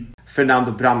 Mm-hmm.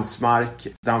 Fernando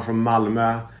Bramsmark, down from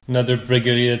Malmö. Another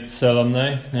Bryggeriet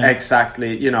alumni. Yeah.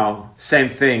 Exactly. Same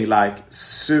thing,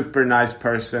 super nice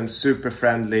person, super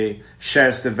friendly,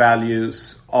 shares the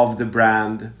values of the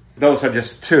brand. Those are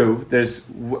just two. There's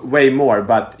way more,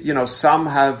 but, some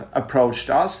have approached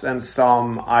us and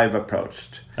some I've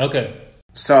approached. Okay.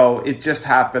 So it just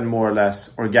happened more or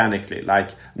less organically.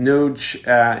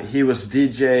 Nuge, he was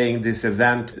DJing this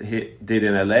event he did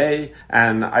in LA,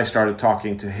 and I started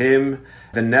talking to him.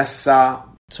 Vanessa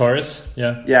Torres,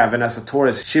 yeah. Yeah, Vanessa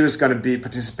Torres. She was going to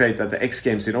participate at the X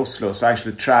Games in Oslo, so I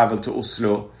actually traveled to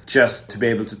Oslo just to be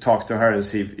able to talk to her and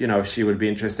see, if she would be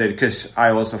interested, because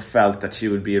I also felt that she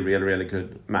would be a really, really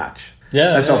good match.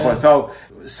 Yeah, and so forth. So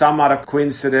some out of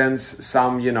coincidence,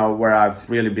 some, where I've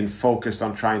really been focused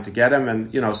on trying to get them,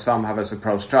 and, some have as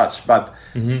approach touch. But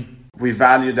we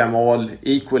value them all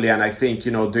equally, and I think,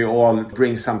 they all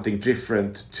bring something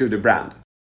different to the brand.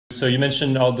 So you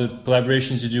mentioned all the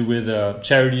collaborations you do with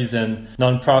charities and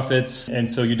non-profits,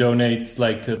 and so you donate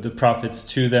the profits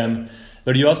to them.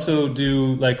 But you also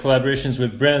do collaborations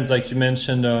with brands, like you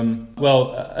mentioned.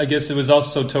 I guess it was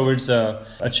also towards a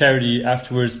charity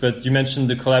afterwards. But you mentioned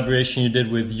the collaboration you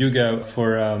did with Yuga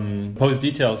for Pose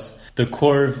Details, the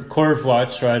Corv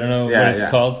watch, or I don't know what it's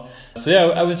called.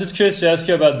 So I was just curious to ask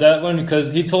you about that one,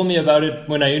 because he told me about it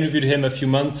when I interviewed him a few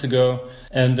months ago.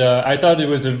 And I thought it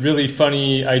was a really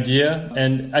funny idea.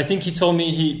 And I think he told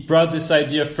me he brought this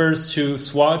idea first to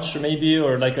Swatch, maybe,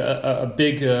 or a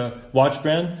big watch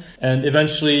brand. And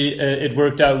eventually it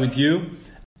worked out with you.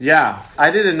 Yeah,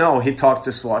 I didn't know he talked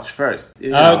to Swatch first.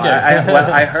 Okay.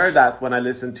 I heard that when I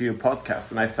listened to your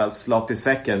podcast, and I felt sloppy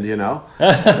second, No,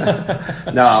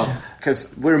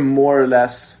 because we're more or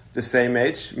less the same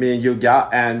age, me and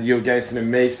Yuga is an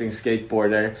amazing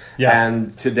skateboarder,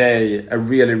 and today a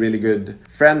really, really good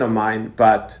friend of mine.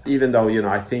 But even though,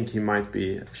 I think he might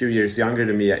be a few years younger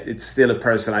than me, it's still a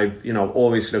person I've,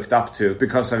 always looked up to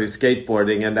because of his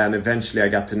skateboarding. And then eventually I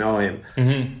got to know him.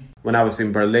 Mm-hmm. When I was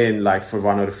in Berlin, for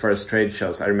one of the first trade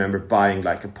shows, I remember buying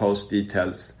a Pose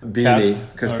Details beanie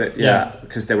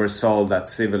because they were sold at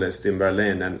Civilist in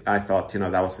Berlin, and I thought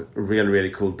that was a really, really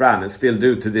cool brand, and still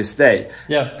do to this day.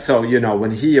 Yeah. So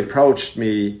when he approached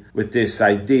me with this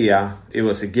idea, it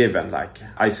was a given. Like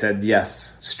I said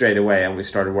yes straight away, and we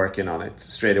started working on it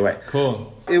straight away.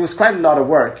 Cool. It was quite a lot of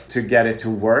work to get it to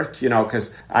work, you know,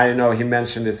 because I know he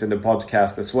mentioned this in the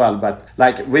podcast as well, but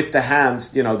like with the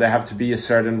hands, you know, they have to be a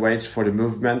certain weight for the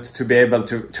movement to be able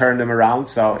to turn them around.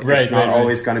 So it's not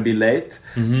always going to be late.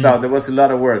 So there was a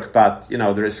lot of work, but you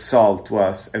know, the result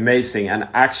was amazing. And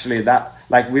actually that,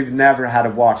 like, we've never had a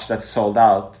watch that sold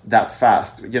out that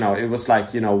fast. You know, it was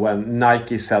like, you know, when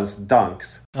Nike sells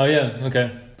Dunks. Oh yeah,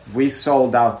 okay. We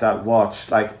sold out that watch,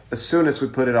 like, as soon as we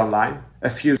put it online. A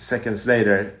few seconds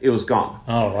later, it was gone.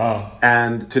 Oh, wow.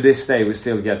 And to this day, we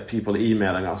still get people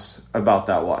emailing us about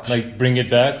that watch. Like, bring it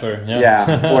back, or...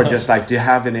 Yeah, or just like, do you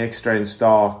have any extra in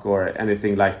stock or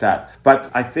anything like that? But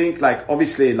I think, like,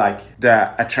 obviously, like,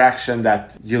 the attraction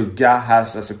that Jugga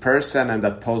has as a person and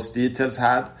that Post Details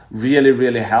had really,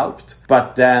 really helped.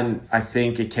 But then I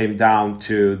think it came down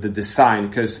to the design,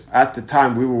 because at the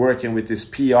time we were working with this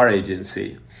PR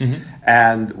agency.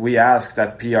 And we asked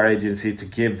that PR agency to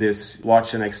give this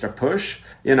watch an extra push,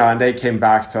 you know, and they came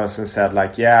back to us and said,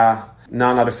 like, yeah,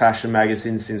 none of the fashion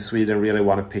magazines in Sweden really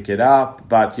want to pick it up.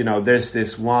 But, you know, there's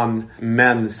this one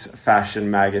men's fashion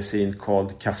magazine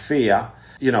called Café.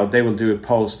 You know, they will do a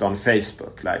post on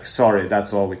Facebook, like, sorry,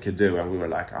 that's all we could do. And we were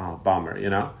like, oh, bummer, you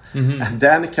know. And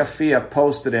then Café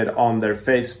posted it on their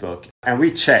Facebook. And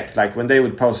we checked, like, when they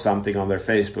would post something on their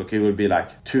Facebook, it would be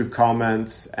like 2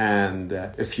 comments and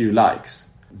a few likes.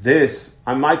 This,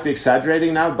 I might be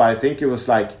exaggerating now, but I think it was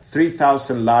like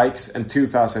 3,000 likes and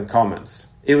 2,000 comments.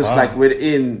 It was like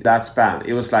within that span,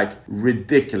 it was like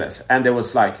ridiculous. And there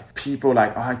was like people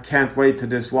like, oh, I can't wait to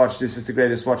this watch. This is the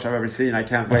greatest watch I've ever seen. I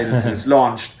can't wait until it's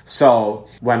launched. So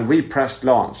when we pressed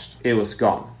launched, it was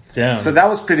gone. Damn. So that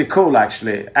was pretty cool,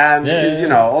 actually. And, you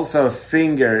know, also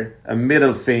a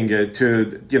middle finger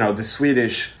to, you know, the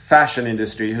Swedish fashion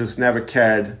industry, who's never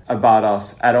cared about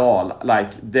us at all.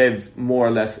 Like, they've more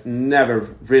or less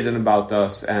never written about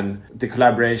us and the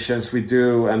collaborations we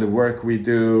do and the work we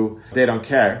do. They don't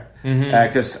care.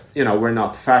 Because, you know, we're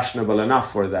not fashionable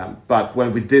enough for them. But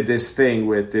when we did this thing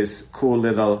with this cool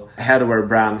little headwear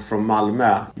brand from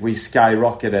Malmö, we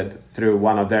skyrocketed through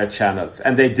one of their channels.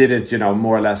 And they did it, you know,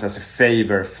 more or less as a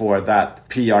favor for that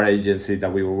PR agency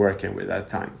that we were working with at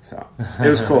the time. So it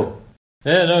was cool.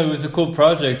 Yeah, no, it was a cool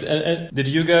project. And did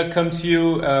Jugga come to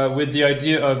you with the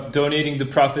idea of donating the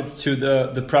profits to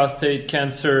the prostate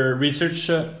cancer research?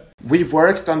 We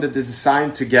worked on the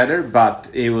design together, but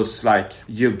it was like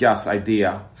Jugga's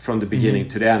idea from the beginning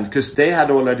to the end, because they had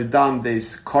already done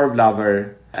this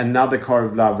another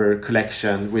Korv Lover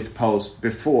collection with Post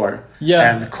before.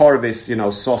 Yeah. And Korv is, you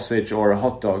know, sausage or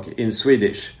hot dog in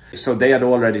Swedish. So they had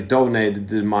already donated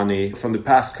the money from the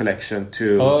past collection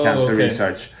to cancer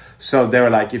research. So they were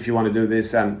like, if you want to do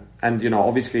this, and you know,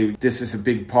 obviously this is a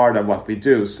big part of what we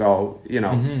do. So, you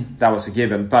know, that was a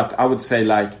given. But I would say,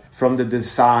 like, from the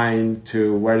design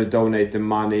to where to donate the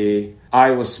money,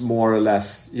 I was more or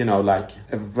less, you know, like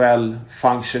a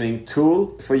well-functioning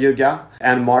tool for Jugga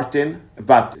and Martin.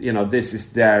 But, you know, this is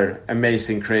their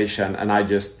amazing creation, and I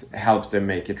just helped them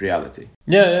make it reality.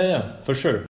 Yeah, for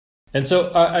sure. And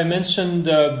so I mentioned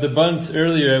the Bunt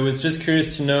earlier. I was just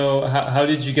curious to know, how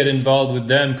did you get involved with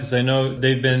them? Because I know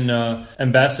they've been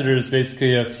ambassadors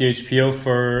basically of CHPO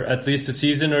for at least a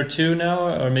season or 2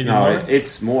 now, or maybe more? No,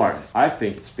 it's more. I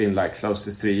think it's been like close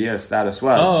to 3 years, that as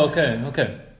well. Oh,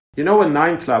 okay. You know, when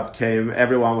Nine Club came,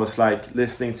 everyone was like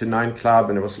listening to Nine Club,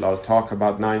 and there was a lot of talk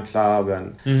about Nine Club.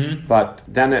 And but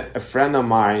then a friend of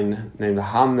mine named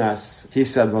Hannes, he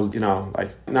said, well, you know,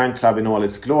 like Nine Club in all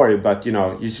its glory, but, you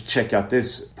know, you should check out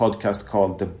this podcast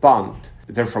called The Bunt.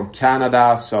 They're from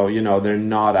Canada, so, you know, they're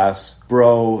not as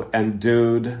bro and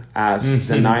dude as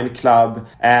the Nine Club.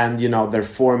 And, you know, their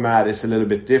format is a little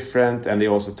bit different, and they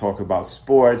also talk about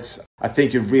sports. I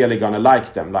think you're really going to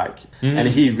like them, and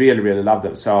he really, really loved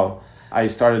them. So I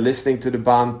started listening to the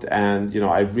Bunt, and, you know,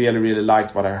 I really, really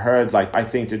liked what I heard. Like, I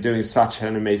think they're doing such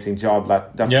an amazing job.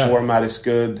 Like, the format is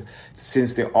good,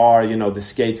 since they are, you know, the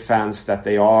skate fans that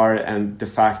they are, and the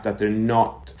fact that they're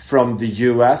not from the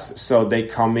US, so they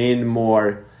come in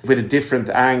more with a different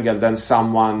angle than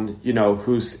someone, you know,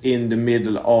 who's in the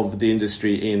middle of the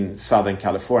industry in Southern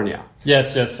California.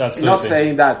 Yes, absolutely. Not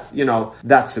saying that, you know,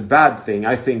 that's a bad thing.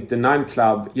 I think the Nine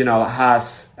Club, you know,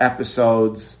 has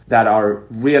episodes that are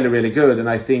really, really good, and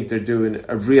I think they're doing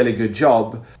a really good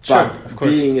job. Sure, but of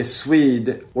course. Being a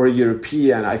Swede or a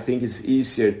European, I think it's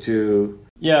easier to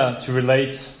Yeah, to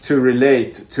relate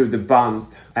to the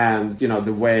Bunt and,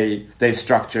 the way they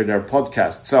structure their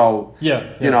podcast. So,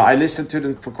 I listened to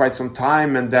them for quite some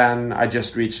time, and then I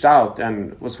just reached out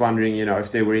and was wondering,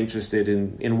 if they were interested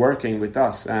in working with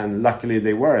us. And luckily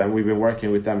they were, and we've been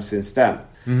working with them since then.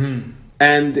 Mm-hmm.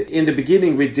 And in the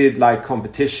beginning, we did like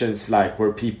competitions, like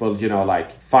where people,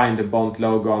 find the Bunt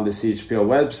logo on the CHPO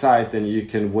website and you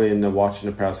can win a watch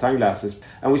and a pair of sunglasses.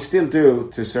 And we still do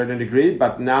to a certain degree,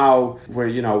 but now we're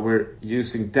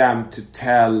using them to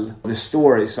tell the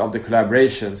stories of the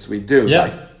collaborations we do. Yeah.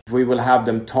 Like, we will have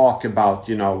them talk about,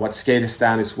 what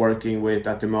Skateistan is working with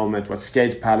at the moment, what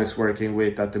SkatePal is working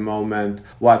with at the moment,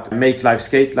 what Make Life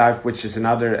Skate Life, which is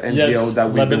another NGO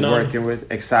that we've been working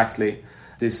with. Exactly.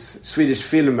 This Swedish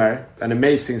filmer, an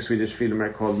amazing Swedish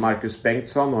filmer called Marcus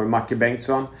Bengtsson or Macke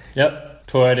Bengtsson. Yep,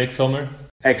 Poetic filmer.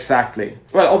 Exactly.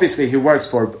 Well, obviously he works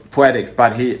for Poetic,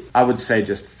 but I would say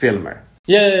just filmer.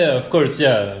 Yeah, of course,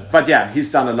 yeah. But yeah,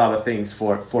 he's done a lot of things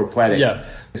for Poetic. Yeah.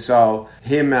 So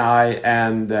him and I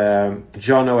and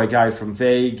Jono, a guy from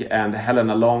Vague, and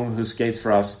Helena Long, who skates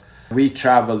for us, we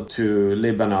traveled to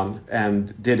Lebanon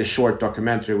and did a short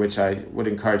documentary, which I would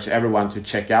encourage everyone to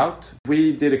check out.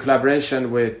 We did a collaboration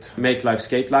with Make Life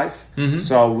Skate Life. Mm-hmm.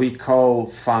 So we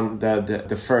co-funded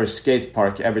the first skate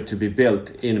park ever to be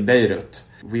built in Beirut.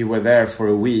 We were there for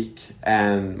a week,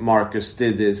 and Marcus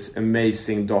did this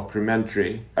amazing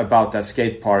documentary about that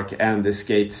skate park and the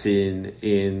skate scene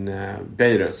in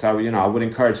Beirut. So, I would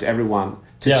encourage everyone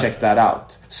to check that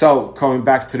out. So coming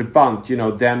back to the Bunt,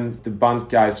 then the Bunt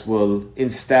guys will,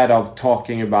 instead of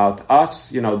talking about us,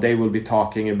 they will be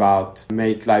talking about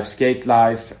Make Life Skate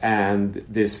Life and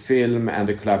this film and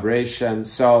the collaboration.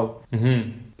 So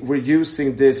we're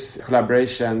using this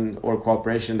collaboration or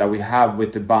cooperation that we have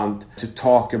with the Bunt to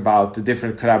talk about the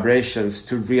different collaborations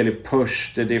to really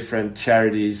push the different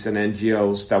charities and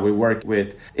NGOs that we work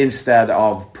with instead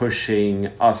of pushing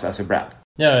us as a brand.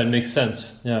 Yeah, it makes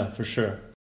sense. Yeah, for sure.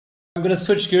 I'm going to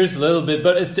switch gears a little bit,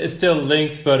 but it's still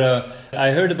linked. But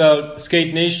I heard about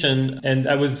Skate Nation, and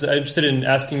I was interested in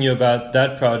asking you about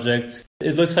that project.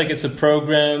 It looks like it's a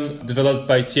program developed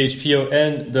by CHPO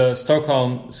and the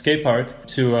Stockholm Skate Park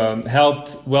to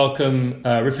help welcome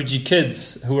refugee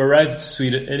kids who arrived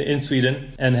in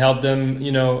Sweden and help them,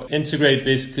 integrate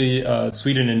basically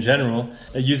Sweden in general,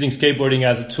 using skateboarding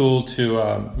as a tool to,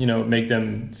 make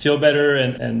them feel better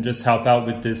and just help out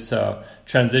with this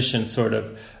transition sort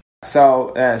of.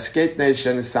 So Skate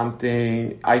Nation is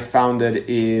something I founded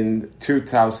in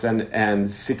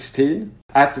 2016.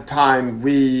 At the time,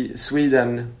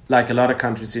 Sweden, like a lot of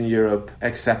countries in Europe,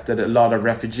 accepted a lot of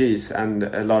refugees, and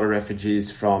a lot of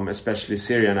refugees from especially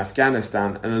Syria and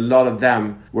Afghanistan. And a lot of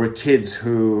them were kids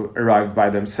who arrived by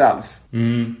themselves.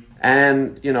 Mm.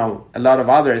 And, a lot of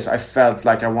others, I felt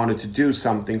like I wanted to do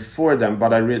something for them,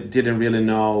 but I didn't really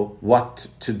know what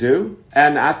to do.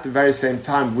 And at the very same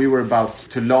time, we were about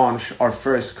to launch our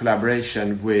first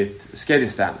collaboration with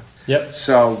Skateistan. Yep.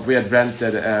 So we had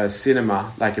rented a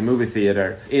cinema, like a movie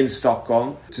theater, in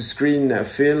Stockholm to screen a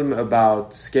film about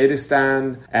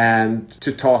Skateistan and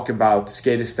to talk about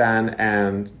Skateistan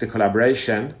and the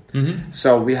collaboration. Mm-hmm.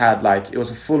 So we had it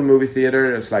was a full movie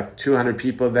theater. It was 200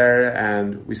 people there,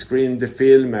 and we screened the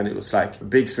film, and it was a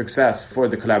big success for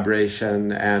the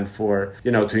collaboration and for,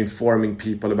 to informing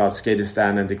people about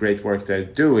Skateistan and the great work they're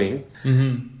doing.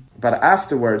 Mm-hmm. But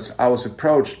afterwards, I was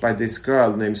approached by this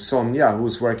girl named Sonja, who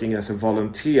was working as a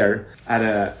volunteer at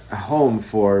a home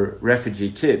for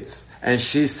refugee kids. And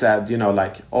she said,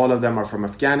 all of them are from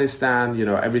Afghanistan,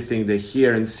 everything they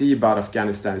hear and see about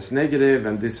Afghanistan is negative.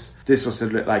 And this was a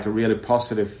really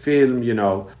positive film,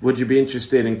 would you be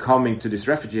interested in coming to this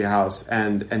refugee house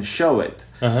and show it?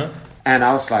 Uh-huh. And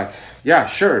I was like, yeah,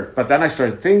 sure. But then I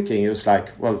started thinking, it was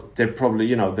well, there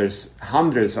probably, there's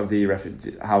hundreds of the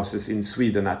refugee houses in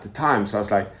Sweden at the time. So I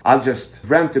was like, I'll just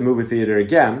rent the movie theater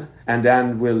again, and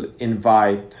then we'll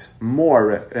invite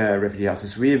more refugee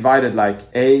houses. We invited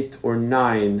 8 or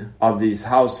 9 of these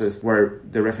houses where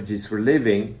the refugees were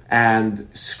living and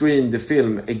screened the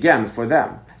film again for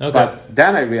them. Okay. But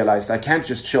then I realized I can't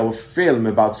just show a film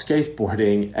about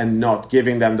skateboarding and not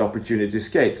giving them the opportunity to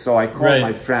skate. So I called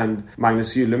my friend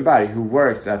Magnus Gyllenberg, who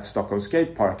worked at Stockholm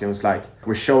Skate Park, and was like,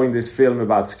 we're showing this film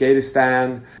about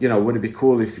Skateistan. Would it be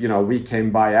cool if, we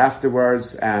came by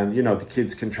afterwards and, the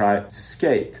kids can try to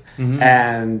skate? Mm-hmm.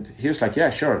 And he was like, yeah,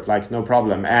 sure, no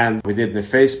problem. And we did a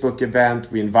Facebook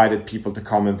event. We invited people to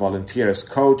come and volunteer as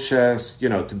coaches,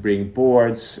 to bring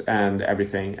boards and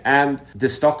everything. And the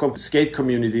Stockholm skate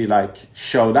community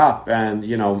showed up, and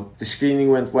the screening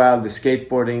went well, the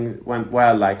skateboarding went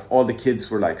well, all the kids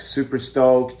were super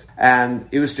stoked, and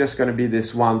it was just going to be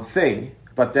this one thing.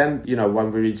 But then, you know,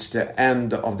 when we reached the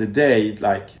end of the day,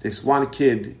 like this one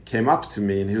kid came up to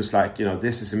me and he was like, you know,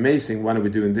 this is amazing. When are we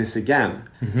doing this again?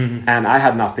 And I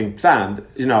had nothing planned.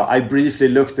 You know, I briefly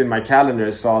looked in my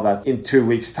calendar, saw that in 2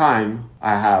 weeks' time,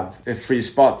 I have a free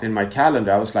spot in my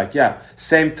calendar. I was like, yeah,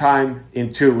 same time in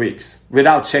 2 weeks,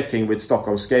 without checking with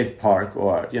Stockholm Skate Park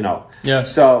or, you know. Yeah.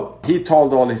 So he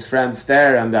told all his friends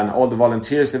there, and then all the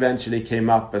volunteers eventually came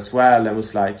up as well and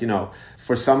was like, you know,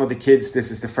 for some of the kids, this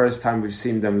is the first time we've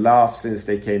seen them laugh since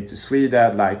they came to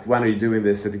Sweden. Like, when are you doing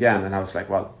this again? And I was like,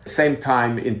 well, same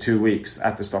time in 2 weeks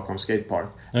at the Stockholm Skate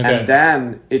Park. Okay. And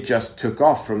then it just took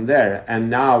off from there. And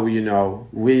now, you know,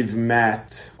 we've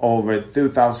met over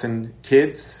 2,000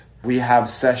 kids. We have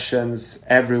sessions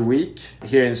every week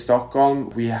here in Stockholm.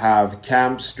 We have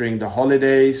camps during the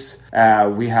holidays.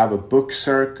 We have a book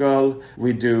circle.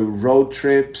 We do road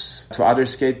trips to other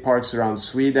skate parks around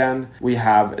Sweden. We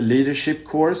have a leadership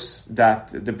course that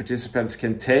the participants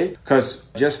can take. Because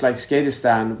just like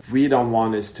Skateistan, we don't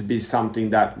want this to be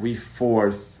something that we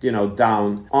force, you know,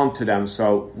 down onto them.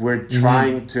 So we're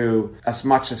trying to, as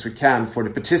much as we can, for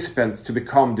the participants to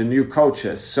become the new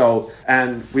coaches. So,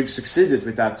 and we've succeeded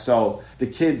with that. So the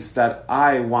kids that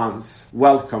I once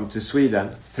welcomed to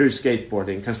Sweden through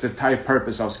skateboarding, because the entire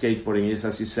purpose of skateboarding is,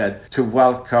 as you said, to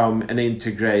welcome and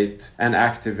integrate and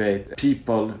activate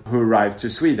people who arrive to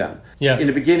Sweden. Yeah. In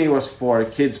the beginning it was for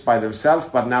kids by themselves,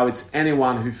 but now it's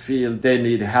anyone who feel they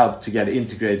need help to get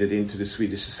integrated into the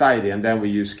Swedish society, and then we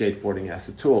use skateboarding as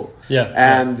a tool. Yeah.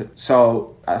 And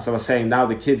so, as I was saying, now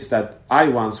the kids that I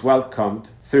once welcomed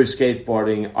through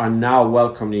skateboarding are now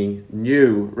welcoming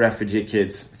new refugee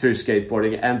kids through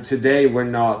skateboarding. And today we're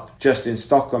not just in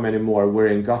Stockholm anymore. We're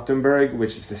in Gothenburg,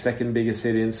 which is the second biggest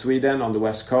city in Sweden on the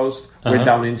west coast. We're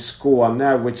down in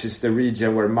Skåne, which is the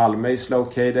region where Malmö is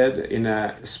located, in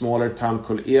a smaller town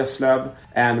called Eslöv.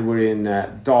 And we're in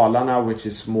Dalarna, which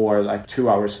is more like 2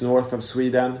 hours north of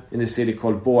Sweden, in a city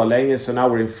called Borlänge. So now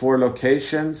we're in 4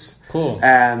 locations. Cool.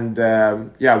 And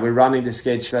we're running the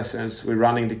skate lessons, we're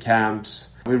running the camps.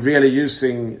 We're really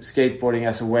using skateboarding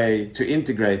as a way to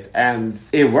integrate, and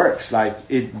it works. Like,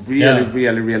 it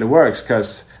really works,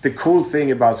 because the cool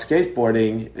thing about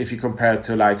skateboarding, if you compare it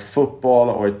to like football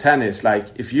or tennis, like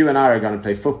if you and I are going to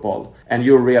play football and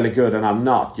you're really good and I'm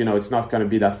not, you know, it's not going to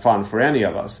be that fun for any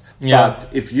of us. Yeah. But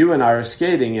if you and I are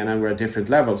skating and we're at different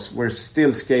levels, we're still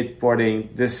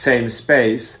skateboarding the same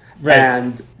space. Right.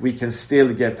 And we can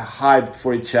still get hyped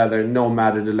for each other no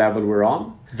matter the level we're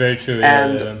on. Very true.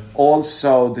 And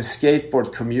also the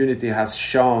skateboard community has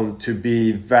shown to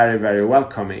be very, very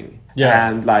welcoming. Yeah.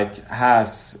 And like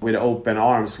has with open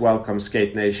arms welcomed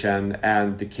Skate Nation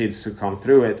and the kids who come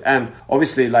through it. And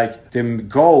obviously, like, the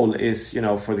goal is, you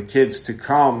know, for the kids to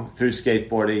come through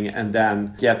skateboarding and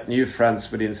then get new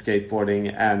friends within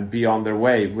skateboarding and be on their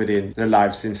way within their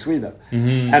lives in Sweden.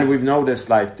 And we've noticed,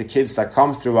 like, the kids that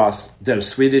come through us, their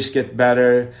Swedish get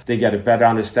better, they get a better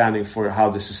understanding for how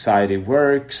the society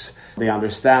works. They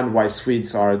understand why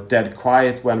Swedes are dead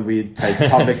quiet when we take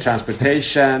public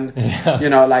transportation. You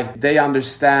know, like, they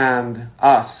understand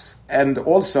us. And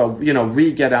also, you know,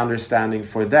 we get understanding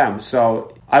for them.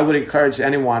 So I would encourage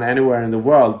anyone anywhere in the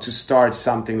world to start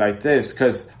something like this.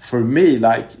 Because for me,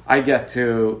 like, I get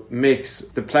to mix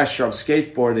the pleasure of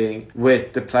skateboarding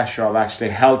with the pleasure of actually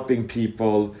helping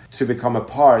people to become a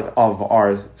part of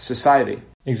our society.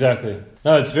 Exactly.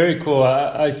 No, it's very cool.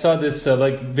 I saw this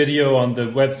video on the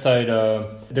website.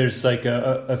 There's like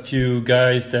a few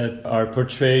guys that are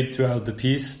portrayed throughout the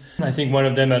piece. I think one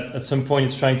of them at some point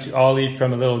is trying to ollie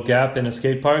from a little gap in a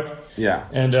skate park. Yeah.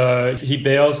 And he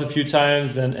bails a few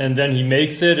times and then he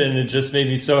makes it, and it just made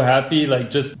me so happy, like,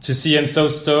 just to see him so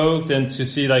stoked and to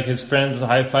see like his friends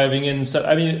high-fiving and stuff.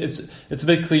 I mean, it's a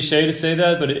bit cliche to say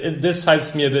that, but this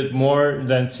hypes me a bit more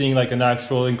than seeing like an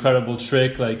actual incredible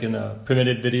trick like in a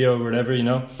primitive video or whatever, you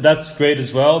know. That's great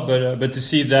as well, but to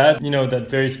see that, you know, that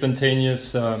very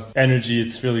spontaneous energy,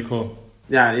 it's really cool.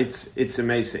 Yeah, it's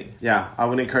amazing. Yeah, I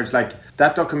would encourage, like,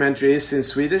 that documentary is in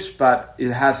Swedish, but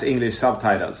it has English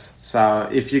subtitles. So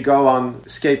if you go on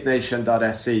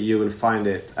skatenation.se, you will find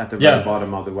it at the very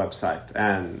bottom of the website.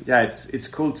 And yeah, it's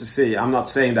cool to see. I'm not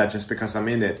saying that just because I'm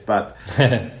in it, but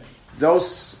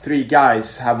those 3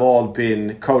 guys have all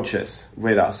been coaches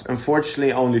with us.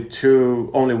 Unfortunately,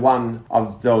 only one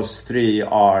of those 3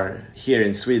 are here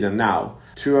in Sweden now.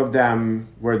 2 of them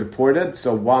were deported,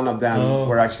 so one of them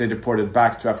were actually deported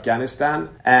back to Afghanistan,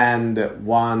 and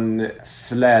one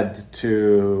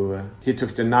he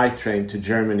took the night train to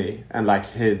Germany and like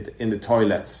hid in the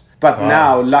toilets. But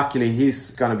now, luckily,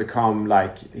 he's gonna become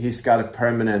he's got a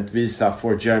permanent visa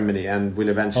for Germany and will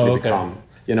eventually become,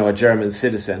 you know, a German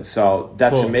citizen. So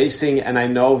that's amazing. And I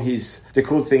know he's the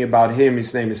cool thing about him,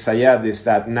 his name is Sayed, is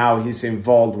that now he's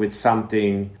involved with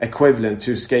something equivalent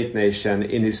to Skate Nation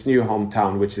in his new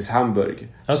hometown, which is Hamburg.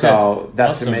 Okay. So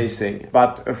that's awesome. Amazing.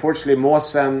 But unfortunately,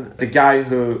 Mohsen, the guy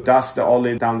who does the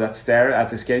ollie down that stair at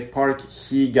the skate park,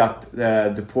 he got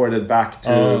deported back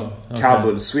to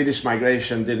Kabul. Swedish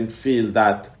migration didn't feel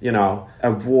that,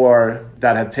 a war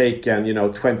that had taken,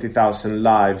 20,000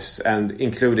 lives, and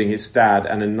including his dad,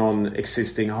 and a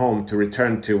non-existing home to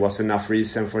return to was enough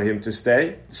reason for him to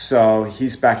stay. So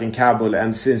he's back in Kabul,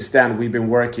 and since then we've been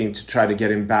working to try to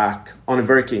get him back on a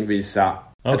working visa.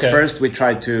 Okay. At first we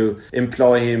tried to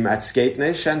employ him at Skate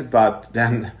Nation, but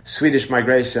then Swedish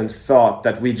migration thought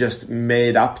that we just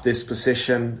made up this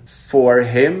position for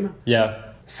him. Yeah.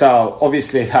 So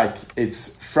obviously, it's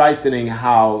frightening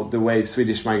how the way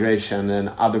Swedish migration and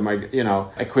other,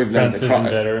 equivalent France isn't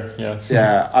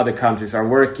better. Other countries are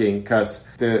working. Because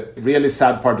the really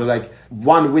sad part was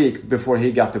 1 week before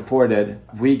he got deported,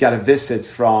 we got a visit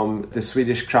from the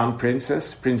Swedish crown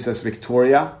princess, Princess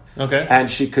Victoria. Okay. And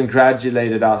she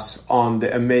congratulated us on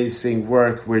the amazing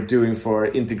work we're doing for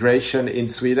integration in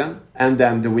Sweden. And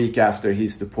then the week after,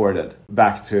 he's deported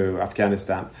back to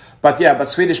Afghanistan. But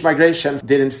Swedish migration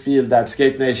didn't feel that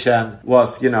Skate Nation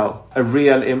was, a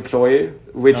real employee,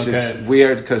 which is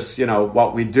weird because,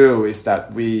 what we do is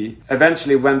that we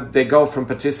eventually, when they go from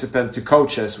participant to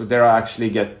coaches, they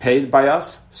actually get paid by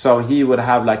us. So he would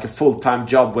have a full-time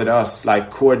job with us,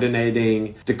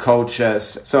 coordinating the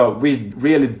coaches. So we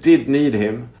really did need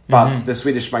him. But the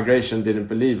Swedish migration didn't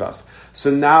believe us. So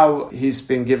now he's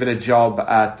been given a job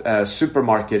at a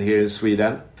supermarket here in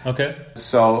Sweden. Okay.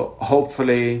 So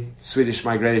hopefully Swedish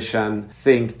migration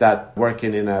think that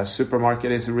working in a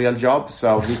supermarket is a real job.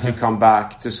 So he can come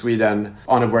back to Sweden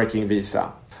on a working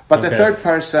visa. But the third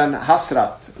person,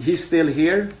 Hasrat, he's still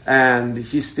here and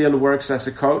he still works as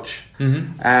a coach.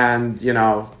 And,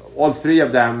 all three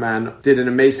of them did an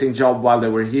amazing job while they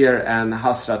were here. And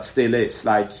Hasrat still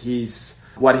is.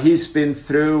 What he's been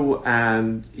through,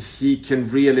 and he can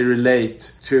really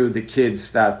relate to the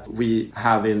kids that we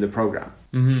have in the program.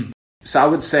 So I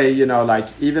would say,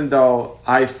 even though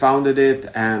I founded it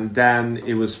and then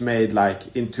it was made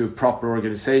into a proper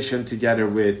organization together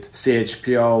with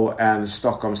CHPO and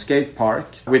Stockholm Skate Park,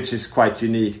 which is quite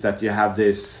unique that you have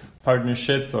this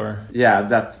partnership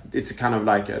that it's kind of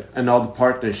an odd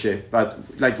partnership, but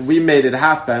we made it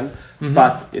happen.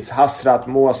 But it's Hasrat,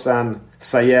 Mohsen,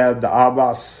 Sayed,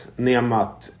 Abbas,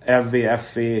 Nemat, Evie,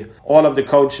 Effie, all of the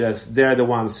coaches, they're the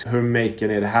ones who are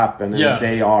making it happen, and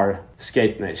they are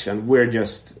Skate Nation. We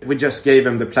just gave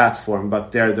them the platform,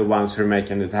 but they're the ones who are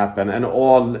making it happen, and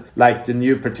all the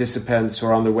new participants who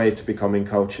are on the way to becoming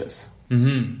coaches.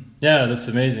 Yeah, that's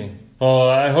amazing. Well,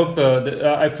 I hope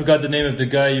I forgot the name of the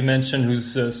guy you mentioned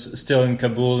who's still in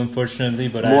Kabul, unfortunately,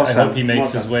 but I hope he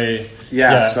makes his way.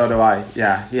 Yeah, so do I.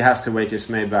 Yeah, he has to make his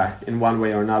way back in one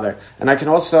way or another. And I can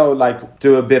also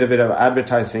do a bit of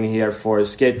advertising here for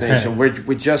Skate Nation.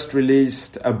 We just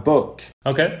released a book.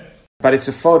 Okay. But it's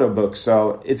a photo book,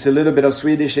 so it's a little bit of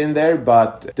Swedish in there,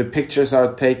 but the pictures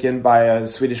are taken by a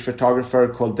Swedish photographer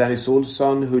called Dennis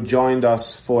Olsson, who joined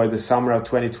us for the summer of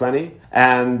 2020.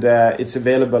 And it's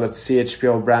available at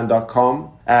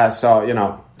chpobrand.com.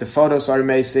 The photos are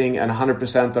amazing, and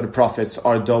 100% of the profits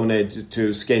are donated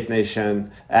to Skate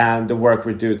Nation and the work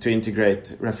we do to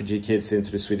integrate refugee kids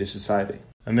into the Swedish society.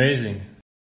 Amazing.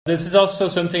 This is also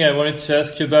something I wanted to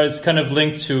ask you about. It's kind of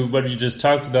linked to what you just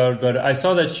talked about, but I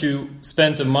saw that you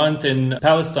spent a month in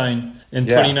Palestine in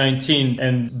 2019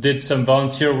 and did some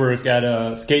volunteer work at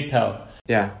a skate pal.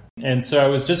 Yeah. And so I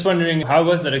was just wondering, how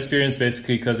was that experience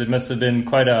basically? Because it must have been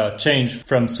quite a change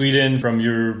from Sweden, from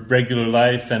your regular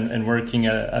life and working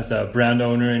as a brand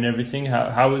owner and everything.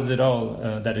 How was it all,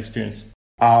 that experience?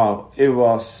 Oh, it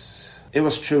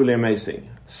was truly amazing.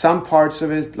 Some parts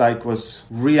of it was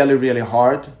really, really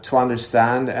hard to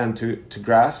understand and to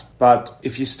grasp. But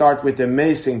if you start with the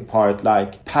amazing part,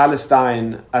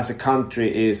 Palestine as a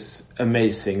country is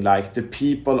amazing. The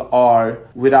people are,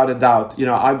 without a doubt,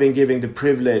 I've been given the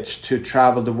privilege to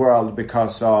travel the world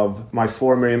because of my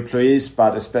former employees,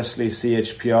 but especially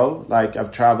CHPO.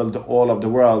 I've traveled all of the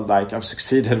world. I've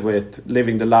succeeded with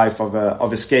living the life of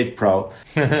a skate pro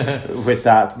with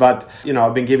that. But,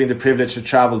 I've been given the privilege to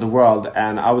travel the world,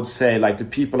 and I would say the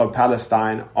people of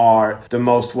Palestine are the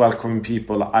most welcoming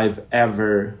people I've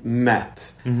ever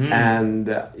met. And,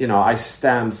 I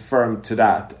stand firm to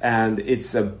that. And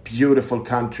it's a beautiful beautiful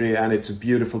country and it's a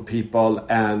beautiful people.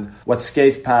 And what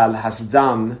SkatePal has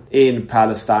done in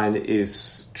Palestine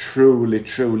is truly,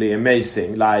 truly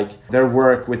amazing. Like, their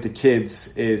work with the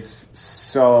kids is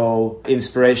so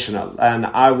inspirational. And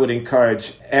I would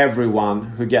encourage everyone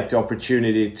who get the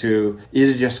opportunity to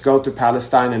either just go to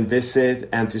Palestine and visit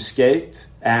and to skate.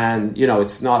 And, you know,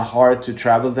 it's not hard to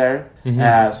travel there.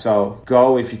 So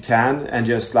go if you can and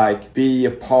just like be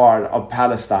a part of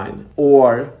Palestine,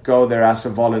 or go there as a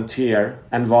volunteer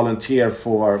and volunteer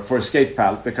for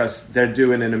SkatePal, because they're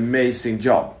doing an amazing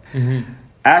job.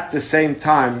 At the same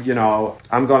time, you know,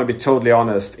 I'm going to be totally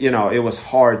honest, you know, it was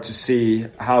hard to see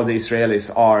how the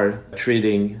Israelis are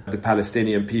treating the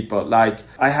Palestinian people. Like,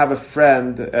 I have a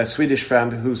friend, a Swedish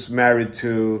friend, who's married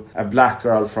to a black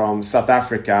girl from South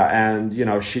Africa. And, you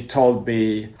know, she told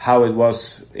me how it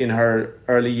was in her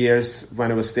early years when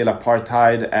it was still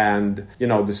apartheid, and, you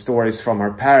know, the stories from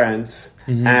her parents.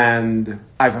 And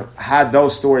I've had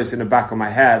those stories in the back of my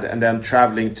head, and then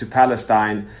traveling to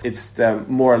Palestine, it's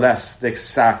more or less the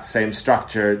exact same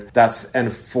structure that's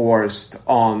enforced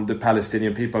on the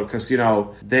Palestinian people, because, you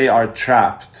know, they are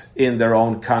trapped in their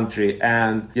own country.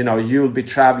 And, you know, you'll be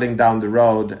traveling down the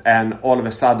road and all of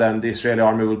a sudden the Israeli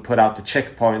army will put out the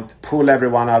checkpoint, pull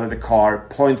everyone out of the car,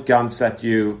 point guns at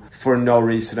you for no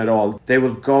reason at all. They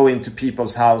will go into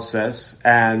people's houses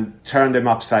and turn them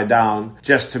upside down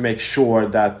just to make sure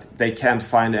that they can't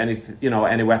find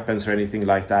any weapons or anything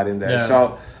like that in there. Yeah.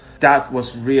 So that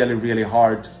was really, really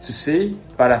hard to see,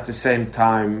 but at the same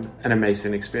time, an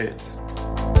amazing experience.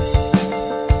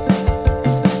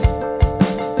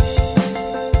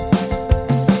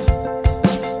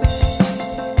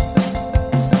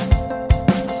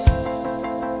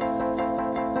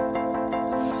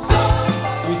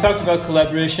 Talked about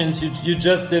collaborations. You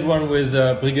just did one with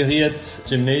Bryggeriets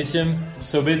Gymnasium.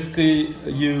 So basically,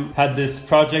 you had this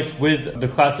project with the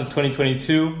class of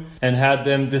 2022 and had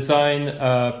them design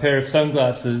a pair of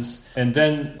sunglasses. And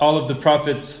then all of the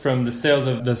profits from the sales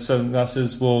of the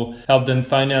sunglasses will help them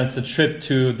finance a trip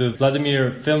to the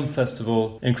Vladimir Film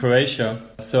Festival in Croatia.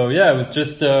 So yeah, I was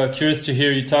just curious to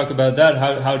hear you talk about that.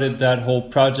 How did that whole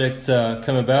project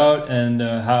come about, and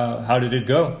how did it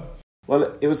go?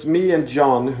 Well, it was me and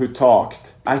John who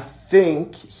talked. I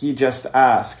think he just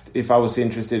asked if I was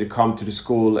interested to come to the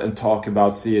school and talk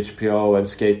about CHPO and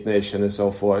Skate Nation and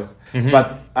so forth.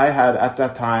 But I had at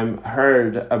that time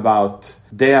heard about,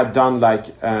 they had done like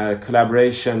a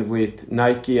collaboration with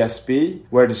Nike SB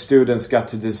where the students got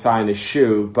to design a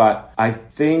shoe, but I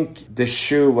think the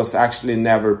shoe was actually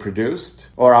never produced,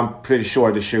 or I'm pretty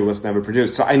sure the shoe was never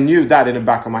produced. So I knew that in the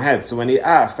back of my head. So when he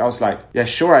asked, I was like, yeah,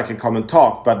 sure, I can come and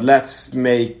talk, but let's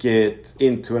make it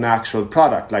into an actual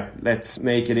product. Like, let's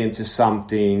make it into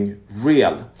something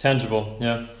real. Tangible,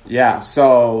 yeah. Yeah,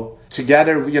 so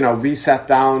together, you know, we sat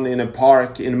down in a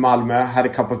park in Malmö, had a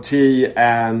cup of tea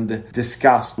and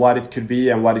discussed what it could be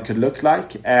and what it could look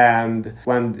like. And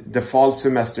when the fall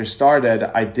semester started,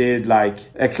 I did like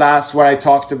a class where I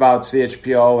talked about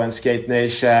CHPO and Skate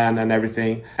Nation and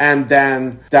everything. And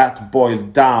then that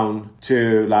boiled down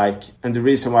to like, and the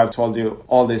reason why I've told you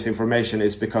all this information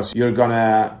is because you're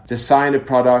gonna design a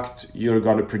product, you're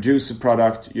gonna produce a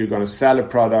product, you're gonna sell a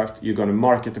product, you're gonna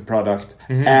market the product,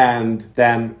 and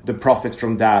then the profits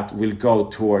from that will go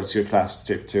towards your class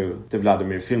trip to the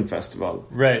Vladimir Film Festival.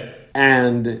 Right.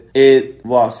 And it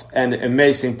was an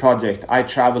amazing project. I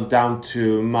traveled down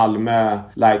to Malmö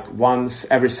like once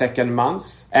every second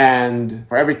month. And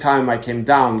for every time I came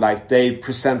down, like they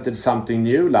presented something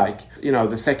new. Like, you know,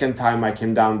 the second time I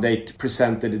came down, they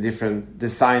presented the different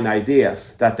design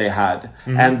ideas that they had.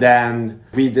 And then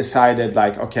we decided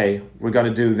like, okay, we're going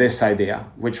to do this idea,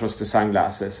 which was the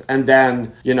sunglasses. And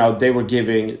then, you know, they were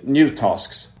giving new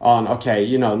tasks on, okay,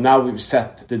 you know, now we've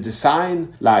set the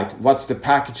design, like what's the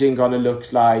packaging going to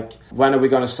look like? When are we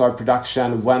going to start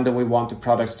production? When do we want the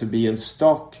products to be in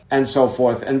stock? And so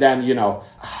forth. And then, you know,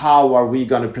 how are we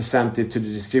going to present it to the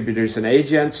distributors and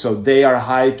agents so they are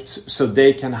hyped, so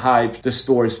they can hype the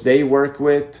stores they work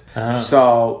with?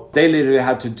 So they literally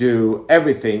had to do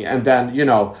everything. And then, you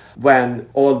know, when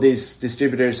all these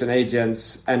distributors and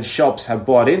agents and shops have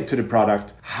bought into the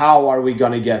product, how are we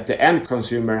going to get the end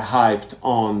consumer hyped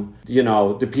on, you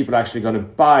know, the people actually going to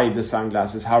buy the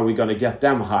sunglasses? How are we going to get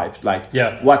them hyped? Like,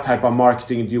 what type of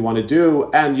marketing do you want to do?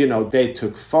 And, you know, they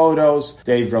took photos,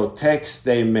 they wrote text,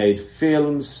 they made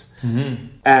films.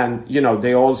 And, you know,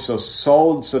 they also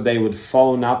sold, so they would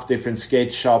phone up different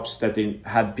skate shops that they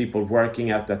had people working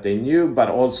at that they knew, but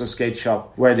also skate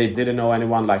shop where they didn't know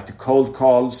anyone, like the cold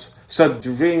calls. So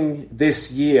during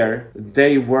this year,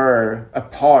 they were a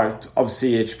part of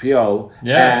CHPO.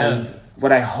 And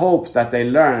what I hope that they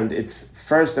learned, it's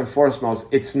first and foremost,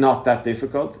 it's not that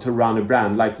difficult to run a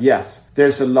brand. Like, yes,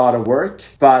 there's a lot of work,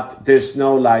 but there's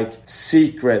no like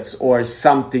secrets or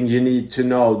something you need to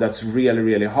know that's really,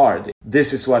 really hard.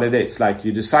 This is what it is. Like,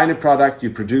 you design a product,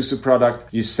 you produce a product,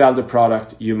 you sell the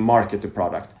product, you market the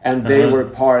product. And they were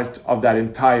part of that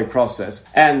entire process.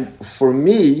 And for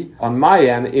me, on my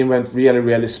end, it went really,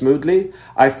 really smoothly.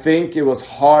 I think it was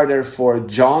harder for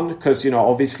John because, you know,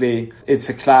 obviously it's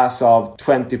a class of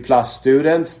 20 plus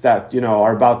students that, you know,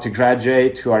 are about to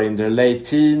graduate, who are in their late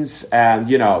teens. And,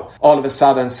 you know, all of a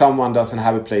sudden someone doesn't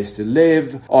have a place to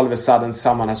live. All of a sudden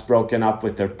someone has broken up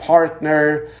with their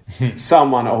partner.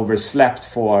 Someone overslept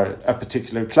for a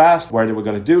particular class where they were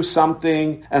going to do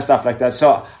something and stuff like that.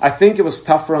 So I think it was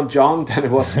tougher on John than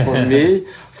it was for me.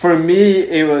 For me,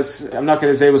 it was, I'm not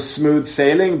going to say it was smooth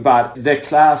sailing, but the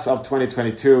class of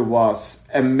 2022 was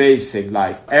amazing.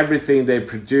 Like, everything they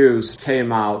produced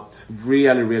came out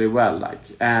really, really well. Like,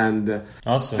 and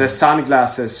awesome. The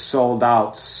sunglasses sold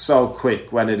out so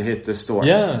quick when it hit the stores.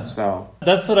 Yeah. So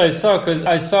that's what I saw, because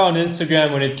I saw on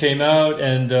Instagram when it came out,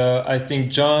 and I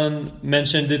think John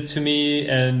mentioned it to me,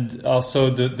 and also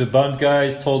the Bund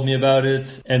guys told me about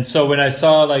it. And so when I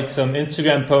saw like some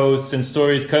Instagram posts and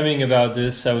stories coming about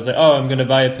this, I was like, oh, I'm going to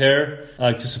buy a pair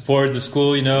to support the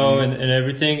school, you know, and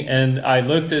everything. And I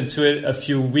looked into it a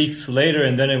few weeks later,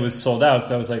 and then it was sold out.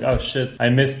 So I was like, oh shit, I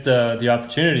missed the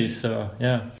opportunity. So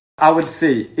yeah. I will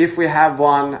see. If we have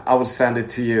one, I will send it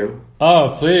to you.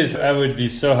 Oh, please. I would be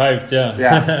so hyped. Yeah.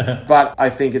 Yeah. But I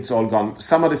think it's all gone.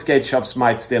 Some of the skate shops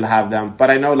might still have them,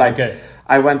 but I know, like,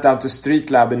 I went down to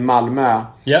Street Lab in Malmö.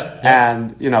 Yeah.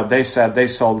 And, you know, they said they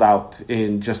sold out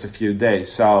in just a few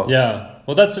days. So yeah.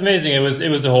 Well, that's amazing. It was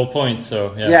the whole point.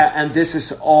 So yeah. Yeah, and this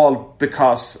is all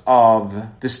because of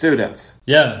the students.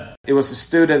 Yeah. It was the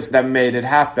students that made it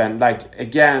happen. Like,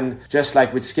 again, just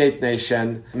like with Skate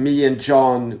Nation, me and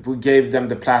John, we gave them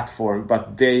the platform,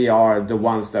 but they are the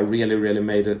ones that really, really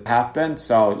made it happen.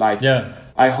 So, like, yeah.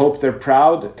 I hope they're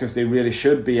proud, because they really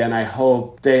should be. And I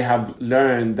hope they have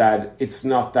learned that it's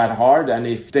not that hard. And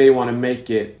if they want to make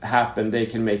it happen, they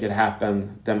can make it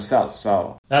happen themselves.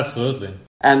 So absolutely.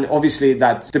 And obviously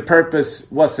that the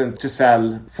purpose wasn't to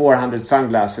sell 400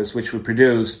 sunglasses, which we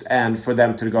produced, and for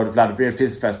them to go to Vladimir Film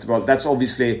Festival. That's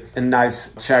obviously a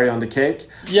nice cherry on the cake.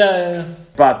 Yeah.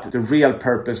 But the real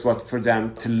purpose was for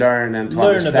them to learn and to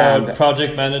understand about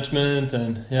project management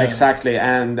and exactly.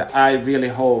 And I really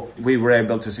hope we were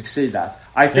able to succeed that.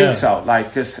 I think so, like,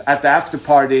 because at the after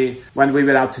party, when we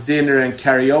went out to dinner and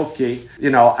karaoke, you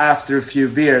know, after a few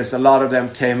beers, a lot of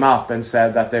them came up and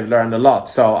said that they've learned a lot.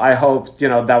 So I hope, you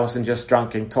know, that wasn't just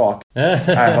drunken talk.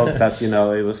 I hope that, you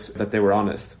know, it was that they were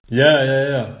honest.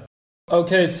 Yeah.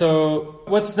 Okay, so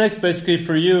what's next basically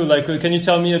for you? Like, can you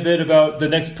tell me a bit about the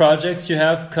next projects you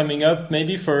have coming up,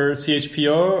 maybe for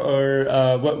CHPO,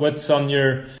 or what's on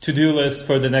your to-do list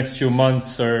for the next few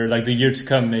months or like the year to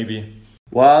come, maybe?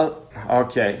 Well,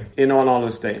 okay, in all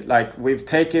honesty, like, we've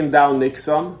taken down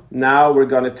Nixon. Now we're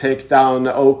going to take down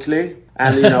Oakley.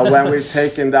 And, you know, when we've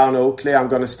taken down Oakley, I'm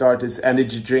going to start this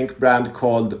energy drink brand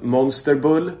called Monster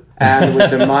Bull. And with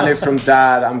the money from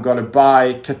that, I'm going to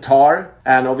buy Qatar.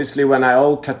 And obviously, when I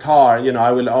own Qatar, you know,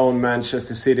 I will own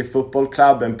Manchester City Football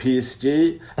Club and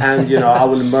PSG. And, you know, I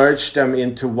will merge them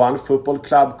into one football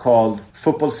club called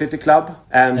Football City Club.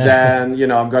 And then, you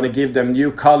know, I'm going to give them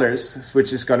new colors,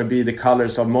 which is going to be the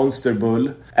colors of Monster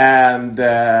Bull. And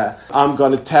I'm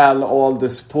going to tell all the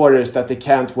supporters that they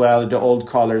can't wear the old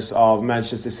colors of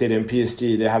Manchester City and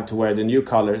PSG. They have to wear the new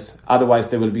colors. Otherwise,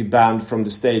 they will be banned from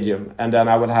the stadium. And then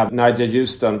I will have Nigel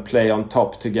Houston play on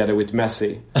top together with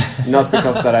Messi. Not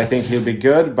because that I think he'll be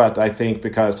good, but I think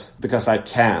because I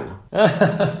can.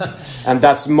 And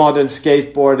that's modern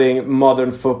skateboarding,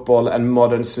 modern football, and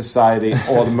modern society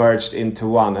all merged into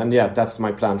one. And yeah, that's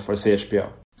my plan for CHPO.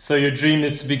 So your dream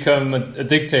is to become a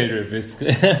dictator,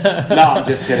 basically. No, I'm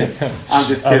just kidding.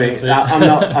 I'm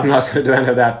not going to do any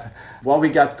of that. What we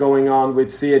got going on with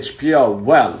CHPO?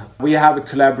 Well, we have a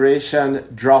collaboration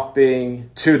dropping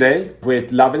today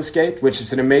with Love and Skate, which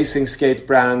is an amazing skate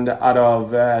brand out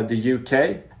of the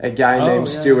UK. A guy named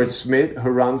Stuart Smith who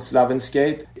runs Love and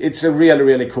Skate. It's a really,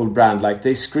 really cool brand. Like,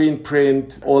 they screen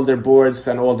print all their boards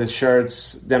and all the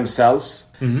shirts themselves.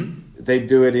 Mm-hmm. They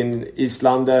do it in East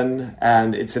London,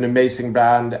 and it's an amazing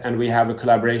brand. And we have a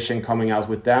collaboration coming out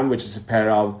with them, which is a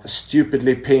pair of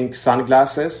stupidly pink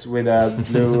sunglasses with a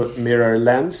blue mirror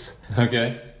lens.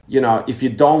 Okay. You know, if you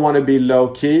don't want to be low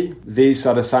key, these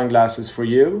are the sunglasses for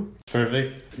you.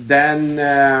 Perfect.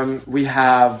 Then we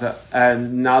have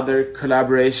another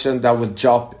collaboration that will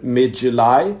drop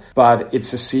mid-July, but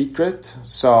it's a secret,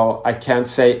 so I can't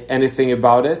say anything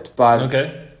about it. But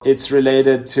okay. It's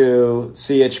related to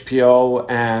CHPO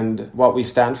and what we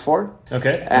stand for.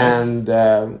 Okay. And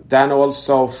then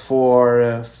also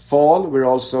for fall, we're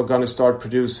also going to start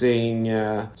producing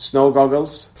snow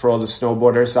goggles for all the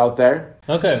snowboarders out there.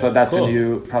 Okay. So that's cool. a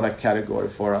new product category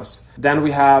for us. Then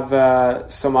we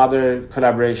have some other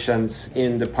collaborations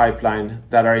in the pipeline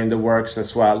that are in the works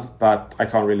as well, but I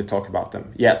can't really talk about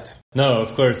them yet. No,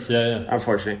 of course, yeah.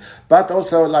 Unfortunately. But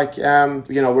also, like,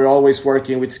 we're always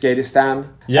working with Skateistan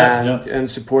and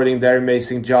supporting their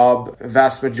amazing job.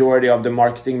 Vast majority of the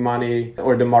marketing money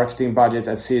or the marketing budget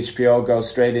at CHPO goes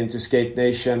straight into Skate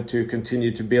Nation to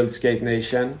continue to build Skate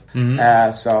Nation.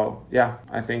 Mm-hmm. So, yeah,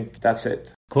 I think that's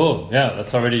it. Cool. Yeah,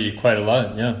 that's already quite a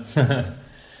lot. Yeah.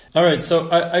 All right. So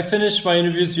I finish my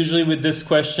interviews usually with this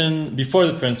question before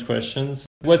the friends questions.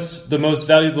 What's the most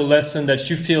valuable lesson that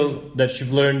you feel that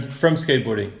you've learned from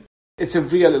skateboarding? It's a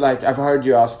really, I've heard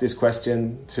you ask this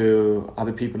question to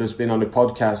other people who's been on the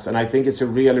podcast, and I think it's a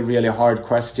really, really hard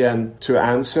question to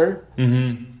answer.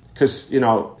 Mm-hmm. Because,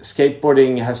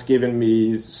 skateboarding has given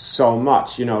me so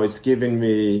much, it's given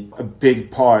me a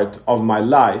big part of my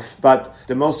life. But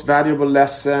the most valuable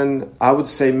lesson, I would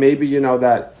say maybe,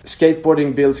 that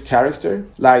skateboarding builds character.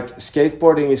 Like,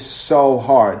 skateboarding is so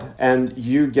hard and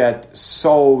you get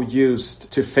so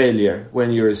used to failure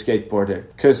when you're a skateboarder.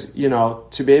 Because,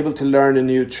 to be able to learn a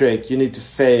new trick, you need to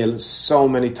fail so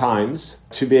many times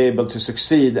to be able to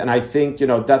succeed. And I think,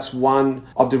 that's one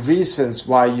of the reasons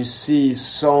why you see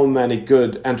so many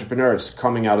good entrepreneurs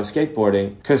coming out of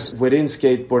skateboarding. Because within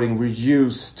skateboarding, we're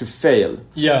used to fail.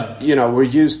 Yeah. We're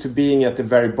used to being at the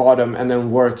very bottom and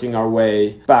then working our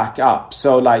way back up.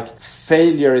 So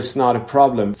failure is not a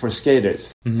problem for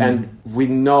skaters. Mm-hmm. And we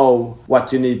know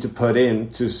what you need to put in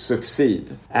to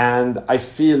succeed. And I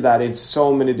feel that in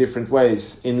so many different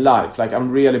ways in life.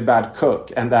 I'm really bad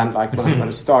cook. And then when I'm going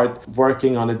to start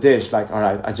working on a dish, all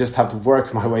right, I just have to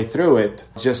work my way through it.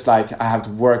 Just like I have to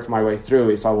work my way through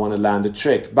if I want to land a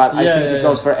trick. But I think it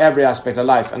goes for every aspect of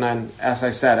life. And then, as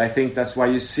I said, I think that's why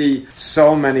you see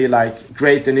so many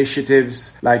great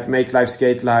initiatives like Make Life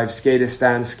Skate Life,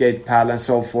 Skateistan, Skate Pal, and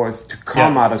so forth to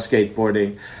come out of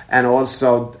skateboarding. And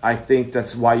also, I think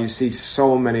that's why you see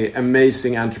so many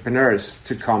amazing entrepreneurs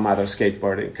to come out of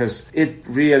skateboarding, because it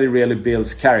really, really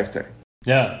builds character.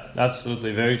 Yeah,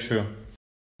 absolutely. Very true.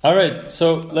 All right,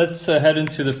 so let's head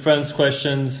into the friends'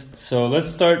 questions. So let's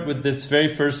start with this very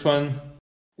first one.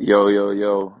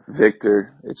 Yo,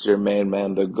 Victor, it's your main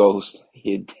man, the ghost.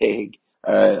 You dig.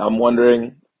 All right, I'm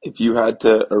wondering if you had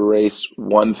to erase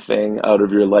one thing out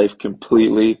of your life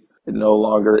completely, it no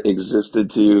longer existed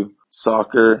to you,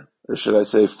 soccer, or should I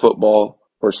say football,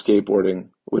 or skateboarding,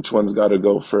 which one's got to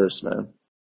go first, man?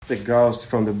 The ghost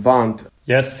from the Bunt.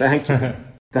 Yes. Thank you.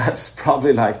 That's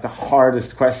probably the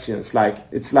hardest questions.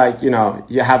 It's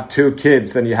you have two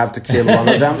kids and you have to kill one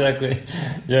of them. Exactly.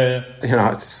 Yeah.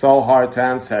 It's so hard to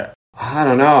answer. I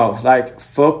don't know.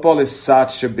 Football is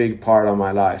such a big part of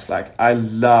my life. I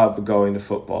love going to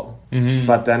football. Mm-hmm.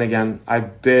 But then again, I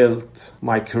built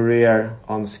my career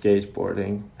on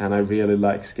skateboarding and I really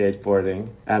like skateboarding.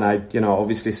 And I,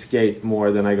 obviously skate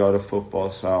more than I go to football.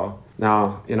 So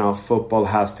now, football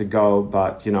has to go,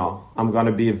 but, I'm going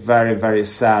to be a very, very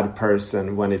sad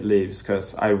person when it leaves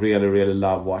because I really, really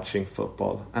love watching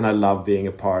football and I love being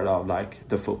a part of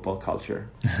the football culture.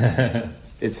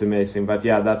 It's amazing. But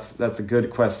yeah, that's a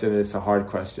good question. It's a hard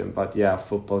question, but yeah,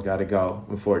 football got to go,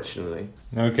 unfortunately.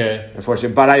 Okay.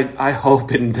 Unfortunately, but I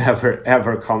hope it never,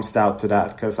 ever comes down to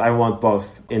that because I want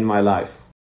both in my life.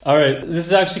 All right. This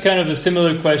is actually kind of a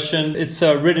similar question. It's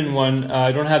a written one.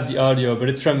 I don't have the audio, but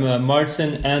it's from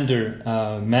Martin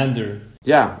Mander.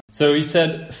 Yeah. So he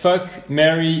said, fuck,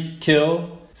 marry,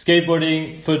 kill,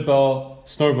 skateboarding, football,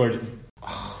 snowboarding.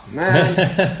 Oh,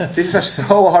 man, these are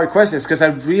so hard questions because I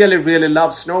really, really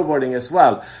love snowboarding as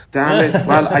well. Damn it.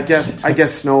 Well, I guess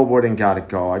snowboarding gotta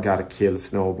go. I gotta kill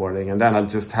snowboarding, and then I'll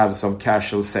just have some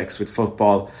casual sex with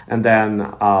football, and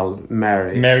then I'll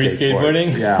marry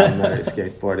skateboarding. Yeah, I'll marry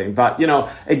skateboarding. But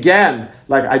again,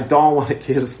 I don't want to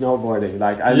kill snowboarding.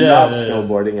 I love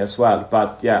snowboarding as well.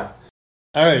 But yeah.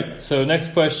 All right. So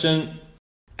next question.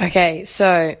 Okay,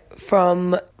 so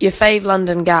from your fave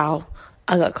London gal,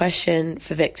 I got a question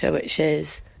for Victor, which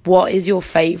is, what is your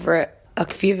favourite, a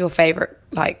few of your favourite,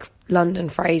 London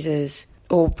phrases,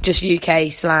 or just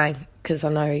UK slang? Because I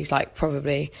know he's,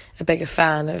 probably a bigger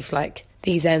fan of,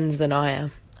 these ends than I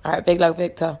am. All right, big love,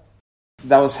 Victor.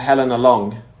 That was Helena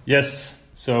Long. Yes,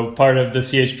 so part of the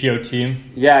CHPO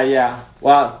team. Yeah.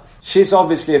 Well, She's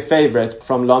obviously a favorite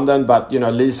from London, but,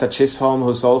 Lisa Chisholm,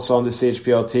 who's also on the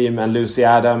CHPO team, and Lucy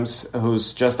Adams,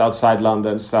 who's just outside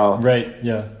London. So, right,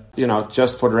 yeah.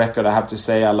 Just for the record, I have to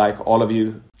say I like all of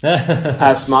you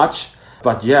as much.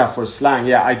 But yeah, for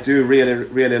slang, I do really,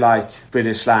 really like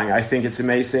British slang. I think it's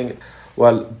amazing.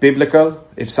 Well, biblical.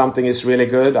 If something is really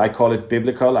good, I call it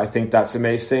biblical. I think that's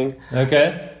amazing.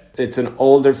 Okay. It's an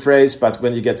older phrase, but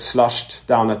when you get sloshed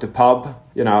down at the pub,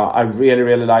 I really,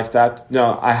 really like that.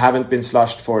 No, I haven't been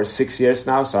sloshed for 6 years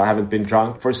now, so I haven't been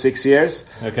drunk for 6 years.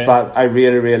 Okay. But I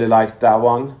really, really like that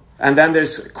one. And then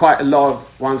there's quite a lot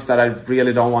of ones that I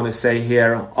really don't want to say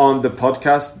here on the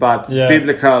podcast, but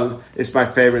biblical is my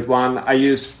favorite one. I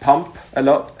use pump a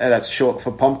lot, and that's short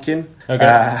for pumpkin.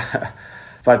 Okay.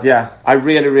 But yeah, I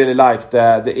really, really like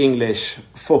the English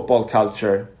football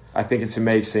culture. I think it's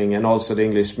amazing, and also the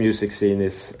English music scene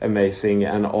is amazing,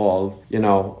 and all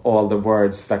the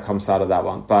words that comes out of that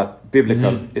one. But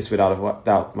biblical is without a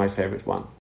doubt my favorite one.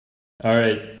 All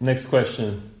right, next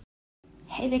question.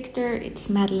 Hey Victor, it's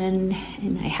Madeline,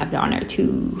 and I have the honor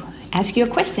to ask you a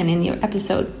question in your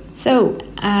episode. So,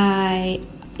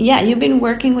 you've been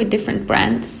working with different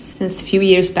brands since a few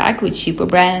years back with cheaper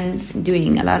brands,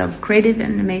 doing a lot of creative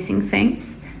and amazing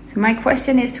things. So my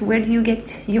question is, where do you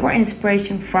get your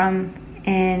inspiration from?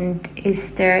 And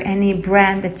is there any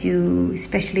brand that you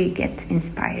especially get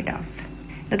inspired of?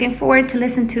 Looking forward to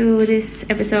listen to this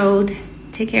episode.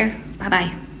 Take care.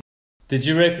 Bye-bye. Did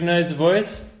you recognize the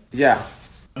voice? Yeah.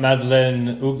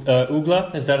 Madeleine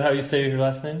Ugla, is that how you say your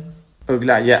last name?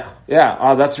 Ugla, yeah. Yeah,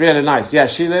 oh, that's really nice. Yeah,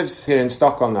 she lives here in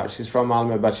Stockholm now. She's from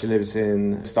Malmö, but she lives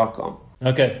in Stockholm.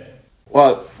 Okay.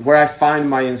 Well, where I find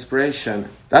my inspiration,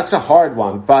 that's a hard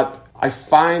one, but I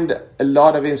find a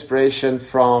lot of inspiration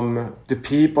from the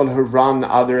people who run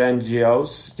other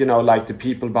NGOs, like the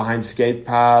people behind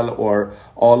SkatePal or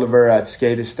Oliver at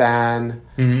Skateistan,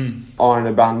 Arne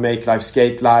about Make Life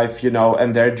Skate Life,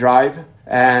 and their drive.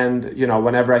 And,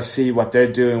 whenever I see what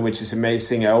they're doing, which is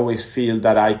amazing, I always feel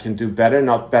that I can do better,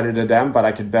 not better than them, but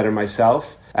I could better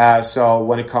myself. So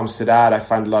when it comes to that, I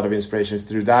find a lot of inspiration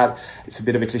through that. It's a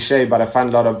bit of a cliche, but I find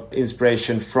a lot of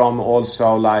inspiration from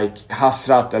also like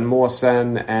Hasrat and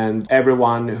Måsen and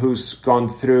everyone who's gone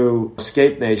through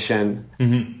Skate Nation.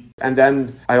 And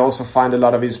then I also find a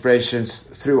lot of inspirations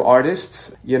through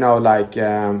artists, like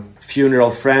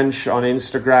Funeral French on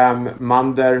Instagram,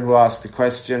 Mander, who asked the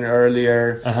question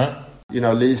earlier,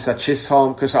 Lisa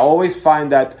Chisholm, because I always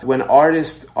find that when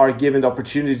artists are given the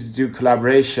opportunity to do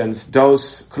collaborations,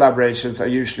 those collaborations are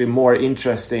usually more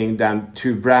interesting than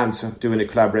two brands doing a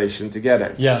collaboration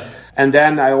together. Yeah. And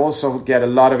then I also get a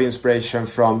lot of inspiration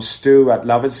from Stu at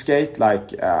Love and Skate.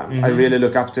 I really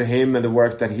look up to him and the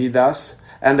work that he does.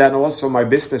 And then also my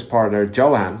business partner,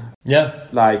 Johan. Yeah.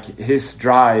 His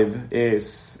drive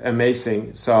is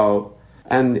amazing. So,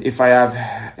 and if I have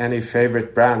any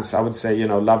favorite brands, I would say,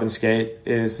 Love and Skate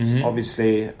is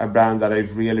obviously a brand that I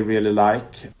really, really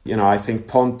like. I think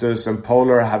Pontus and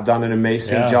Polar have done an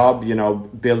amazing job,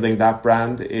 building that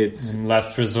brand. It's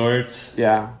Last Resort.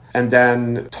 Yeah. And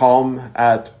then Tom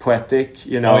at Poetic,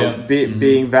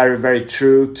 being very, very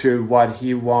true to what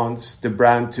he wants the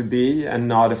brand to be and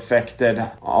not affected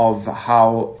of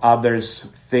how others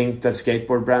think that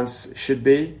skateboard brands should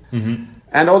be.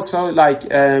 And also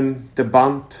the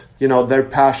Bunt, their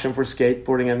passion for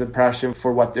skateboarding and the passion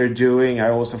for what they're doing. I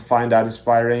also find that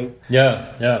inspiring.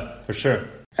 Yeah, for sure.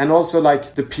 And also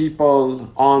the people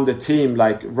on the team,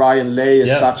 like Ryan Lay is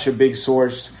such a big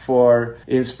source for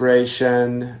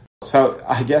inspiration. So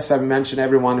I guess I've mentioned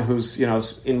everyone who's,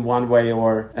 in one way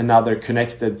or another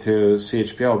connected to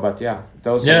CHPO. But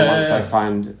those are the ones I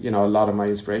find, a lot of my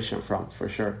inspiration from, for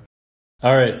sure.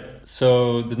 All right.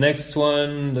 So the next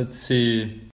one, let's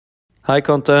see. Hi,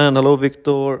 Content. Hello,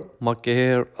 Victor. Macke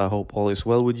here. I hope all is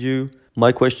well with you.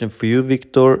 My question for you,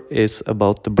 Victor, is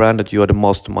about the brand that you are the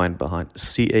mastermind behind,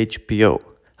 CHPO.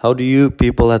 How do you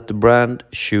people at the brand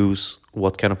choose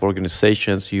what kind of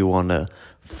organizations you want to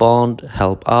fund,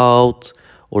 help out,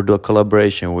 or do a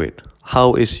collaboration with?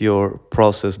 How is your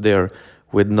process there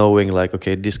with knowing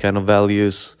okay, this kind of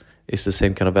values is the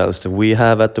same kind of values that we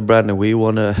have at the brand and we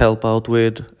want to help out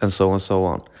with, and so on and so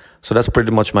on. So that's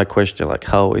pretty much my question.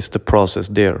 How is the process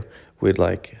there with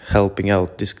helping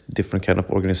out this different kind of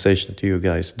organization that you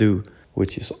guys do,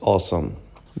 which is awesome.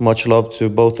 Much love to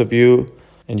both of you.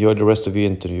 Enjoy the rest of the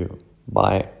interview.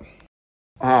 Bye.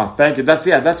 Thank you. That's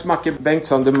Macke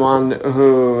Bengtsson, the one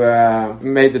who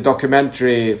made the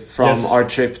documentary from our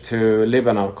trip to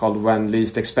Lebanon called When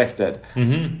Least Expected.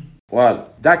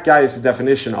 Well, that guy is the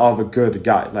definition of a good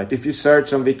guy. Like, if you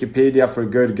search on Wikipedia for a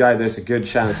good guy, there's a good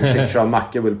chance a picture of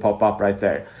Macke will pop up right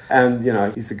there. And, you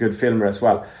know, he's a good filmer as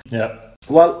well. Yeah.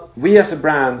 Well, we as a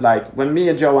brand, like when me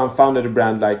and Johan founded a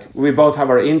brand, like we both have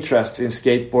our interests in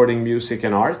skateboarding, music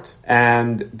and art.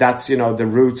 And that's, you know, the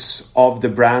roots of the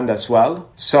brand as well.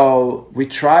 So we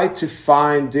try to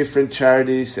find different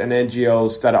charities and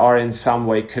NGOs that are in some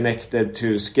way connected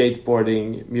to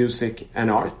skateboarding, music and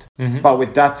art. But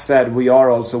with that said, we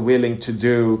are also willing to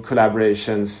do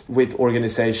collaborations with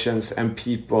organizations and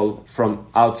people from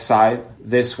outside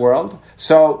this world.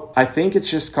 So I think it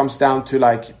just comes down to,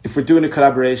 like, if we're doing a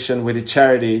collaboration with a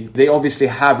charity, they obviously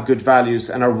have good values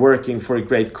and are working for a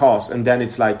great cause, and then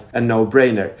it's like a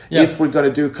no-brainer. Yeah. If we're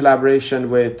going to do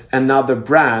collaboration with another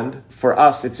brand, for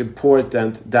us it's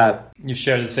important that You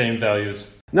share the same values.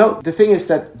 no, the thing is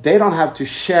that they don't have to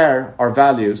share our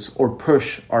values or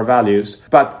push our values,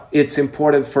 but it's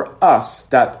important for us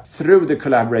that through the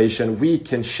collaboration we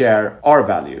can share our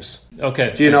values.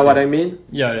 Okay. Do you know what I mean?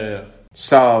 Yeah.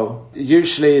 So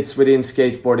usually it's within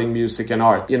skateboarding, music and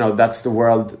art. You know, that's the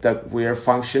world that we're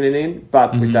functioning in.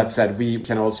 But with that said, we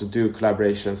can also do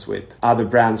collaborations with other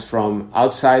brands from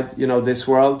outside, you know, this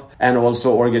world, and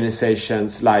also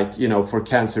organizations like, you know, for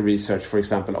cancer research, for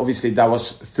example. Obviously that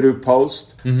was through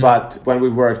Post, but when we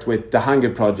worked with the Hunger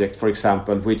Project, for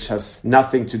example, which has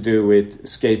nothing to do with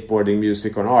skateboarding,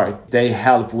 music or art, they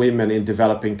help women in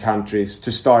developing countries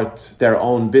to start their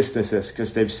own businesses,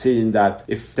 because they've seen that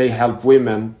if they help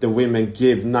women, the women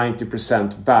give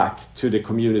 90% back to the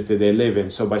community they live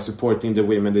in. So by supporting the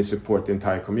women, they support the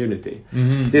entire community.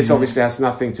 This obviously has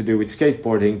nothing to do with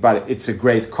skateboarding, but it's a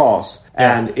great cause.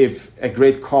 Yeah. And if a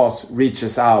great cause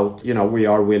reaches out, you know, we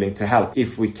are willing to help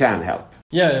if we can help.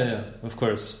 Yeah, of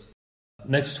course.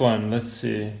 Next one, let's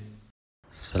see.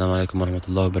 Assalamu alaikum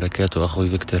warahmatullahi wabarakatuh. Akhoy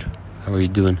Victor, how are you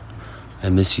doing? I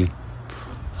miss you.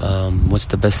 What's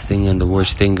the best thing and the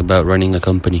worst thing about running a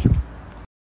company?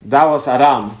 That was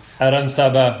Aram. Aram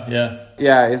Sabah, yeah.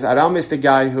 Yeah, Aram is the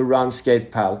guy who runs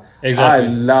SkatePal. Exactly.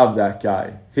 I love that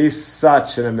guy. He's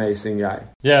such an amazing guy.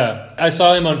 Yeah, I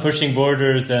saw him on Pushing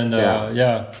Borders, and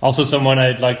Yeah. also someone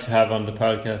I'd like to have on the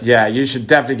podcast. Yeah, you should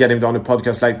definitely get him on the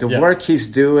podcast. Like, the work he's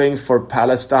doing for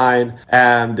Palestine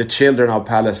and the children of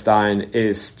Palestine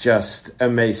is just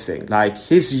amazing. Like,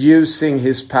 he's using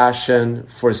his passion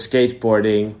for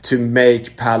skateboarding to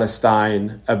make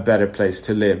Palestine a better place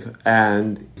to live.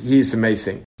 And he's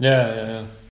amazing. Yeah.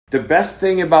 The best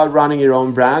thing about running your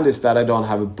own brand is that I don't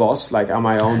have a boss. Like, I'm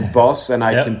my own boss and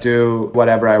I can do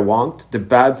whatever I want. The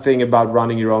bad thing about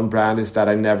running your own brand is that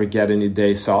I never get any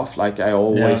days off. Like, I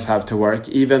always have to work.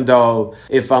 Even though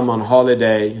if I'm on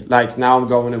holiday, like now I'm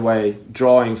going away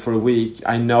drawing for a week,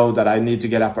 I know that I need to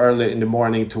get up early in the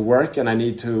morning to work, and I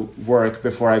need to work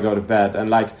before I go to bed. And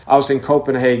like, I was in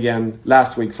Copenhagen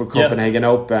last week for Copenhagen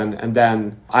Open, and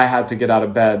then I had to get out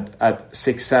of bed at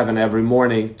 6, 7 every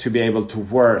morning to be able to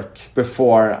work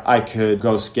before I could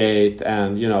go skate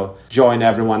and, you know, join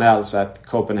everyone else at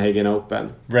Copenhagen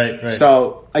Open. Right.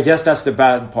 So I guess that's the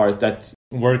bad part, that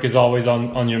work is always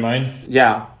on your mind.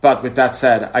 Yeah, but with that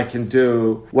said, I can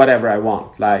do whatever I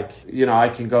want. Like, you know, I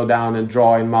can go down and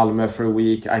draw in Malmö for a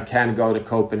week. I can go to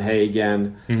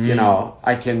Copenhagen. You know,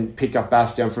 I can pick up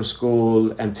Bastian for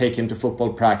school and take him to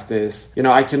football practice. You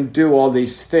know, I can do all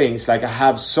these things. Like, I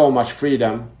have so much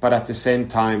freedom, but at the same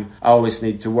time, I always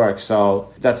need to work.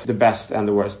 So that's the best and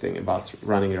the worst thing about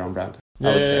running your own brand.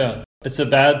 Yeah. It's a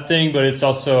bad thing, but it's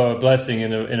also a blessing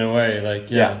in a way.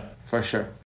 Like, yeah, for sure.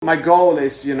 My goal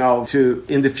is, you know, to,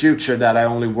 in the future, that I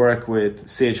only work with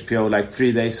CHPO like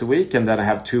 3 days a week, and then I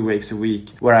have 2 weeks a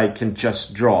week where I can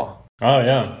just draw. Oh,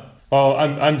 yeah. Well,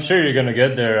 I'm sure you're going to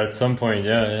get there at some point.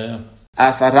 Yeah.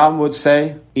 As Aram would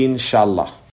say,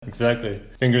 inshallah. Exactly.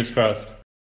 Fingers crossed.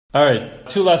 All right.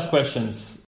 2 last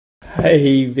questions.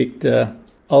 Hey, Victor.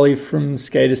 Ollie from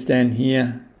Skaterstan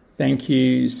here. Thank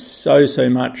you so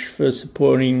much for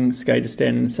supporting Skaterstan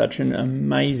in such an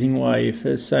amazing way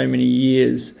for so many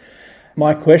years.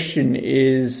 My question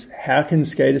is, how can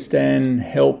Skaterstan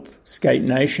help Skate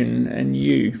Nation and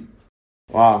you?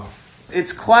 Wow.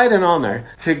 It's quite an honor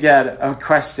to get a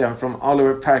question from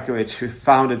Oliver Perkovic, who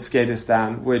founded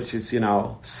Skaterstan, which is, you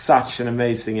know, such an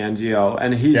amazing NGO.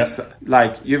 And he's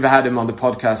like, you've had him on the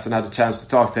podcast and had a chance to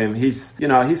talk to him. He's, you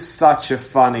know, he's such a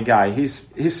funny guy. He's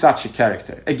such a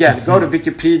character. Again, go to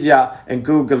Wikipedia and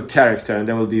Google character, and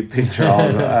there will be a picture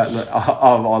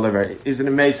of Oliver. He's an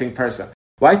amazing person.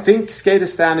 Well, I think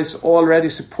Skateistan is already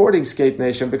supporting Skate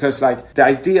Nation because like the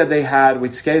idea they had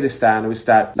with Skateistan was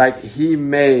that like he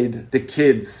made the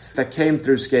kids that came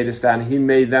through Skateistan, he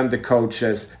made them the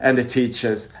coaches and the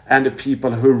teachers and the people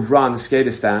who run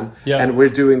Skateistan. Yeah. And we're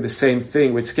doing the same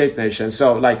thing with Skate Nation.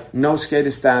 So like no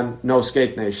Skateistan, no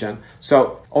Skate Nation.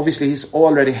 So obviously he's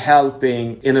already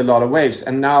helping in a lot of ways.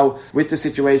 And now with the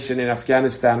situation in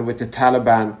Afghanistan, with the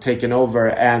Taliban taking over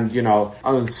and, you know,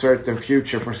 uncertain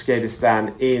future for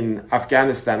Skateistan in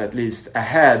Afghanistan, at least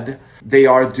ahead, they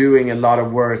are doing a lot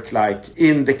of work like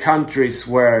in the countries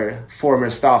where former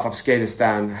staff of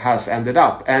Skateistan has ended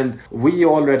up. And we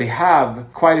already have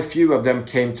quite a few of them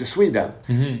came to Sweden.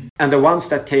 Mm-hmm. And the ones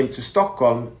that came to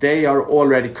Stockholm, they are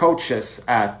already coaches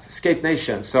at Skate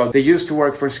Nation. So they used to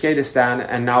work for Skateistan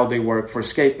and now they work for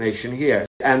Skate Nation here.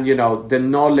 And, you know, the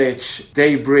knowledge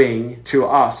they bring to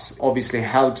us obviously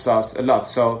helps us a lot.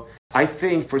 So I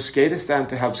think for Skateistan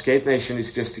to help Skate Nation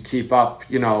is just to keep up,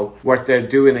 you know, what they're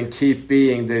doing and keep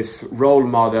being this role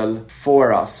model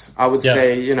for us. I would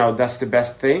say, you know, that's the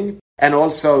best thing. And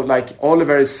also, like,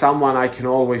 Oliver is someone I can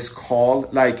always call.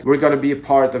 Like, we're going to be a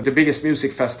part of the biggest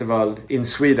music festival in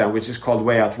Sweden, which is called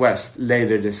Way Out West,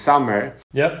 later this summer.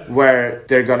 Yep. Where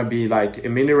they're going to be like a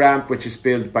mini ramp, which is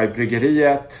built by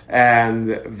Bryggeriet,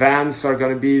 and Vans are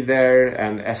going to be there,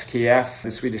 and SKF, the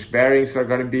Swedish Bearings, are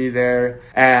going to be there,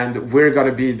 and we're going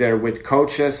to be there with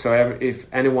coaches. So if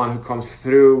anyone who comes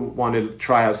through want to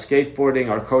try out skateboarding,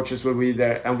 our coaches will be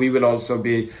there, and we will also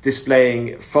be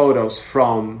displaying photos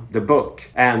from the book,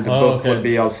 and the book will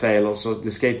be on sale. Also,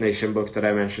 the Skate Nation book that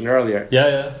I mentioned earlier.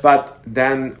 Yeah. But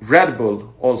then Red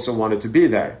Bull also wanted to be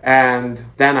there, and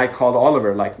then I called Oliver.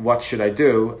 Like, what should I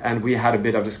do? And we had a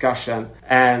bit of discussion,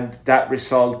 and that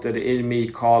resulted in me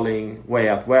calling Way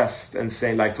Out West and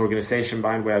saying, like, the organization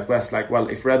behind Way Out West, like, well,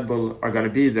 if Red Bull are going to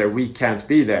be there, we can't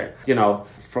be there. You know,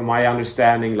 from my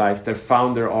understanding, like, their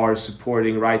founder are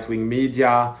supporting right-wing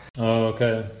media. Oh,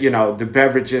 okay. You know, the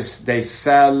beverages they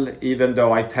sell, even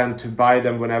though I tend to buy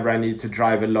them whenever I need to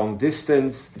drive a long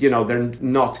distance, you know, they're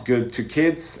not good to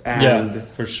kids. And yeah,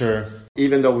 for sure.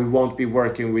 Even though we won't be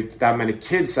working with that many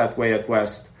kids at Way Out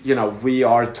West, you know, we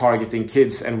are targeting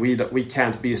kids, and we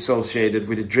can't be associated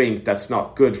with a drink that's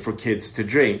not good for kids to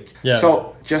drink. Yeah.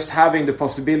 So just having the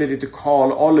possibility to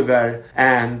call Oliver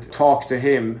and talk to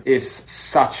him is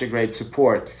such a great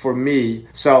support for me.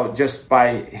 So just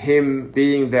by him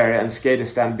being there and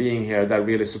Skateistan being here, that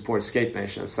really supports Skate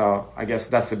Nation. So I guess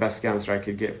that's the best answer I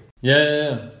could give.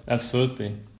 Yeah,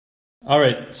 absolutely. All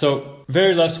right, so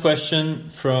very last question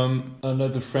from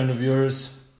another friend of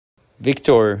yours.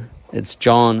 Victor, it's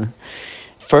John.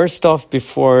 First off,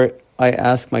 before I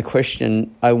ask my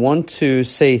question, I want to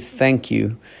say thank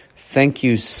you. Thank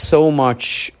you so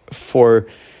much for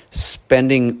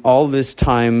spending all this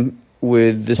time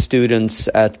with the students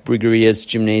at Bryggeriets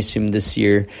Gymnasium this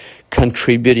year,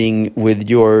 contributing with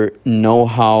your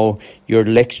know-how, your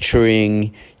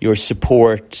lecturing, your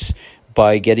support,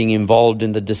 by getting involved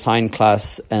in the design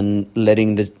class and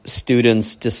letting the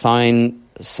students design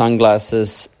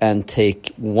sunglasses and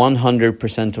take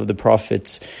 100% of the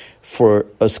profits for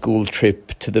a school trip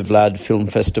to the Vlad Film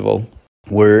Festival.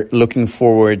 We're looking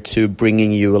forward to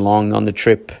bringing you along on the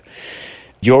trip.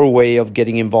 Your way of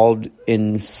getting involved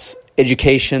in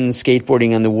education,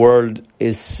 skateboarding, and the world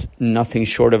is nothing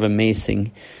short of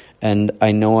amazing. And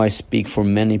I know I speak for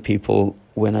many people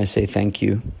when I say thank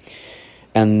you.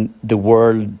 And the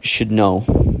world should know,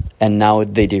 and now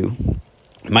they do.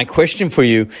 My question for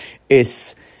you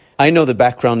is, I know the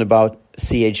background about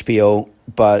CHPO,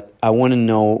 but I want to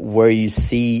know where you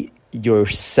see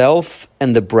yourself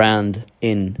and the brand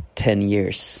in 10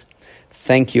 years.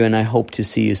 Thank you, and I hope to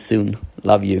see you soon.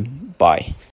 Love you.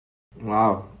 Bye.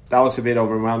 Wow, that was a bit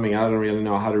overwhelming. I don't really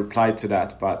know how to reply to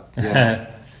that, but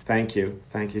yeah. Thank you,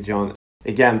 John.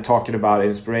 Again, talking about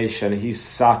inspiration, he's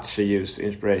such a huge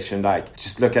inspiration. Like,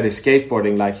 just look at his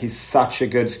skateboarding. Like, he's such a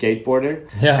good skateboarder.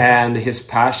 Yeah. And his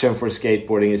passion for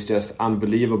skateboarding is just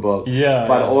unbelievable. Yeah.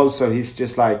 But also, he's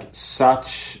just like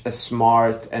such a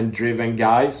smart and driven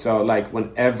guy. So, like,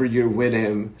 whenever you're with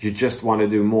him, you just want to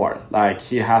do more. Like,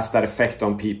 he has that effect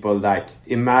on people. Like,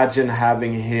 imagine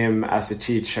having him as a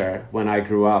teacher when I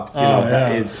grew up. You know,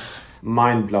 that is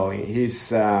mind-blowing.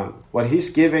 He's what he's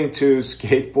giving to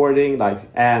skateboarding, like,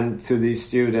 and to these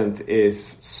students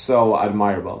is so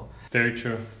admirable. Very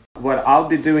true. What I'll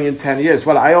be doing in 10 years,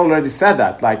 well, I already said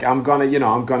that. Like, I'm gonna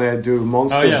do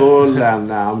Monster Bull,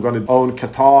 and I'm gonna own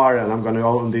Qatar, and I'm gonna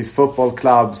own these football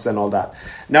clubs and all that.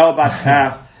 No,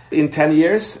 but in 10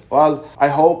 years, well, I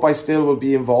hope I still will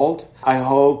be involved. I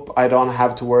hope I don't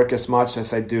have to work as much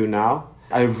as I do now.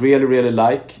 I really, really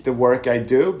like the work I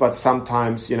do, but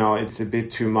sometimes, it's a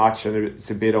bit too much and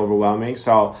it's a bit overwhelming.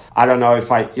 So I don't know if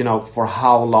for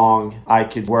how long I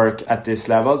could work at this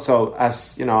level. So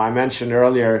as, I mentioned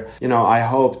earlier, I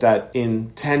hope that in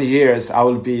 10 years I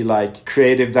will be like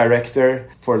creative director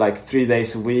for like 3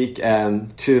 days a week,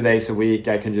 and 2 days a week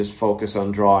I can just focus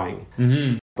on drawing.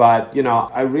 Mm-hmm. But,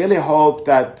 I really hope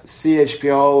that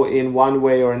CHPO in one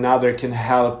way or another can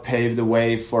help pave the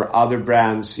way for other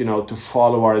brands, to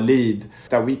follow our lead,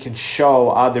 that we can show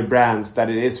other brands that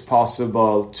it is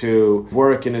possible to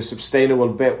work in a sustainable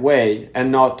way,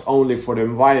 and not only for the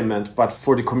environment, but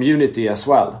for the community as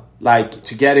well. Like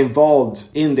to get involved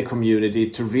in the community,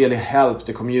 to really help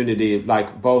the community,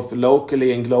 like both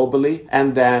locally and globally,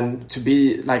 and then to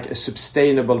be like a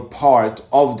sustainable part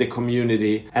of the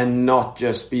community and not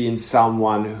just being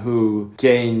someone who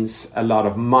gains a lot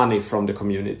of money from the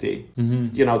community.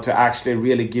 Mm-hmm. To actually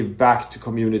really give back to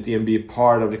community and be a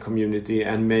part of the community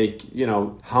and make,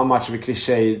 how much of a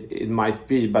cliche it might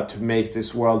be, but to make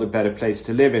this world a better place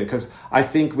to live in. Because I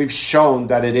think we've shown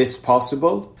that it is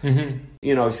possible. Mm-hmm.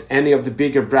 If any of the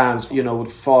bigger brands, would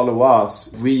follow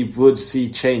us, we would see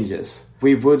changes.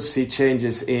 We would see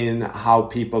changes in how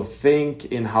people think,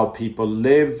 in how people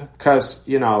live. Because,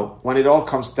 when it all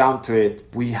comes down to it,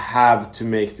 we have to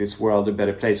make this world a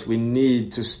better place. We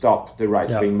need to stop the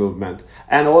right-wing movement.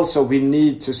 And also we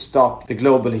need to stop the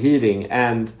global heating.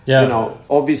 And,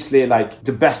 obviously, like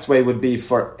the best way would be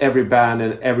for every brand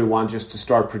and everyone just to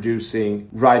start producing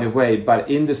right away. But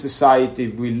in the society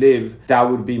we live, that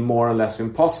would be more or less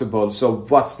impossible. So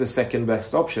what's the second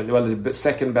best option? Well, the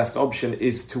second best option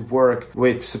is to work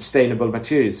with sustainable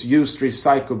materials, use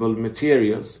recyclable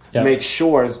materials, make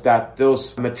sure that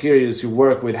those materials you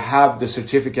work with have the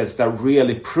certificates that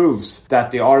really proves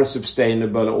that they are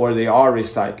sustainable or they are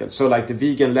recycled. So like the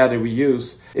vegan leather we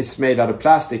use, it's made out of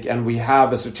plastic, and we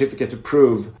have a certificate to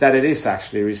prove that it is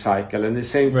actually recycled. And the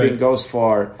same thing goes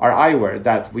for our eyewear,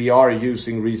 that we are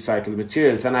using recycled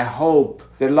materials. And I hope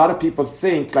that a lot of people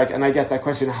think, and I get that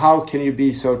question, how can you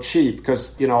be so cheap?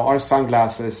 Because, our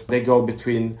sunglasses, they go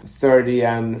between 30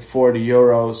 and 40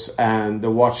 euros, and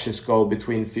the watches go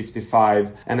between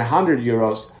 55 and 100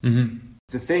 euros. Mm-hmm.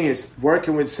 The thing is,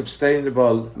 working with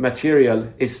sustainable material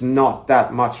is not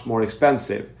that much more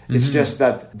expensive. It's just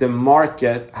that the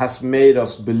market has made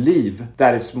us believe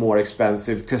that it's more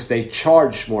expensive because they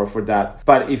charge more for that.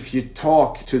 But if you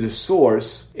talk to the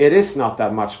source, it is not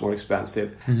that much more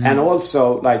expensive. Mm-hmm. And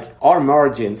also, our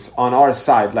margins on our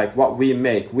side, what we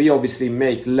make, we obviously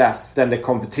make less than the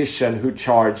competition who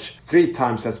charge 3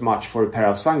 times as much for a pair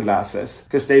of sunglasses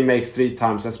because they make 3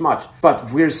 times as much. But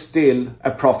we're still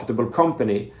a profitable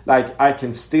company. I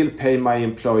can still pay my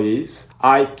employees.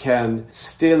 I can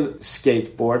still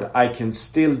skateboard, I can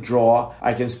still draw,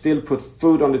 I can still put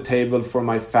food on the table for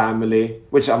my family,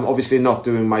 which I'm obviously not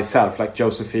doing myself, like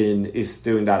Josephine is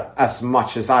doing that as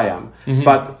much as I am. Mm-hmm.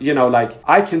 But,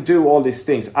 I can do all these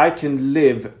things. I can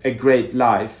live a great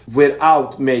life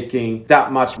without making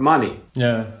that much money.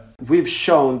 Yeah. We've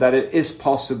shown that it is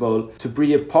possible to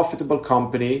be a profitable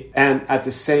company and at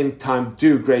the same time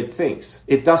do great things.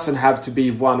 It doesn't have to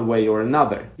be one way or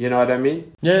another. You know what I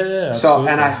mean? Yeah, absolutely. So,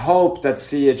 and I hope that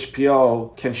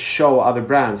CHPO can show other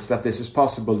brands that this is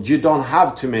possible. You don't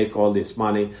have to make all this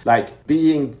money.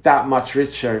 Being that much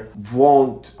richer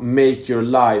won't make your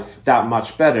life that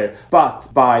much better.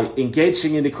 But by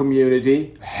engaging in the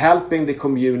community, helping the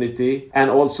community, and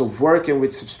also working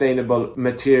with sustainable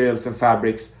materials and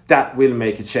fabrics, that will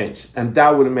make a change, and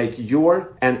that will make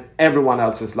your and everyone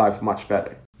else's life much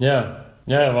better. Yeah,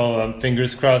 well,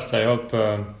 fingers crossed. I hope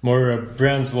more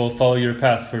brands will follow your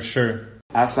path for sure.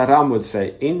 As Aram would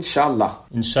say, inshallah.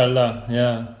 Inshallah,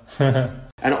 yeah.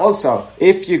 And also,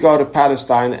 if you go to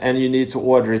Palestine and you need to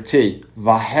order a tea,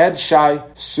 Vahed Shai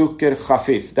Suker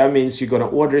Khafif. That means you're going to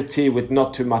order a tea with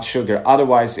not too much sugar.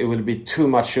 Otherwise, it will be too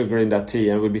much sugar in that tea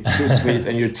and it will be too sweet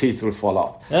and your teeth will fall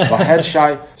off. Vahed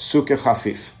Shai Suker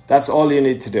Khafif. That's all you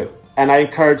need to do. And I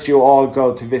encourage you all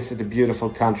go to visit the beautiful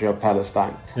country of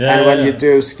Palestine. And when you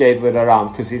do, skate with Aram,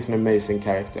 because he's an amazing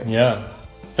character. Yeah.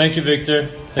 Thank you, Victor.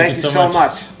 Thank you so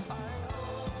much.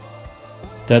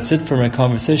 That's it for my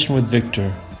conversation with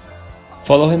Victor.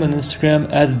 Follow him on Instagram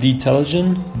at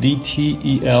Vtelegin,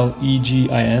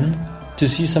 VTELEGIN, to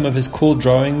see some of his cool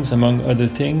drawings, among other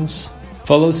things.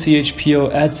 Follow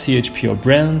CHPO at CHPO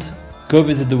Brand. Go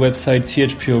visit the website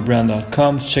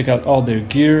chpobrand.com to check out all their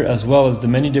gear, as well as the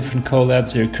many different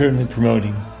collabs they are currently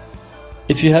promoting.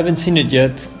 If you haven't seen it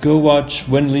yet, go watch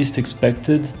When Least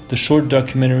Expected, the short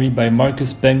documentary by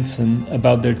Marcus Bengtsson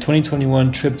about their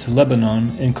 2021 trip to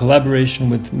Lebanon in collaboration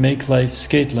with Make Life,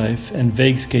 Skate Life, and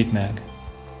Vague Skate Mag.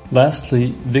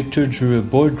 Lastly, Victor drew a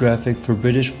board graphic for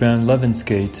British brand Love &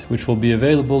 Skate, which will be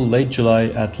available late July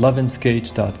at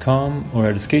loveandskate.com or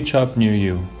at a skate shop near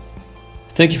you.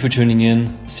 Thank you for tuning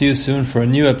in. See you soon for a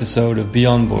new episode of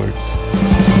Beyond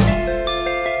Boards.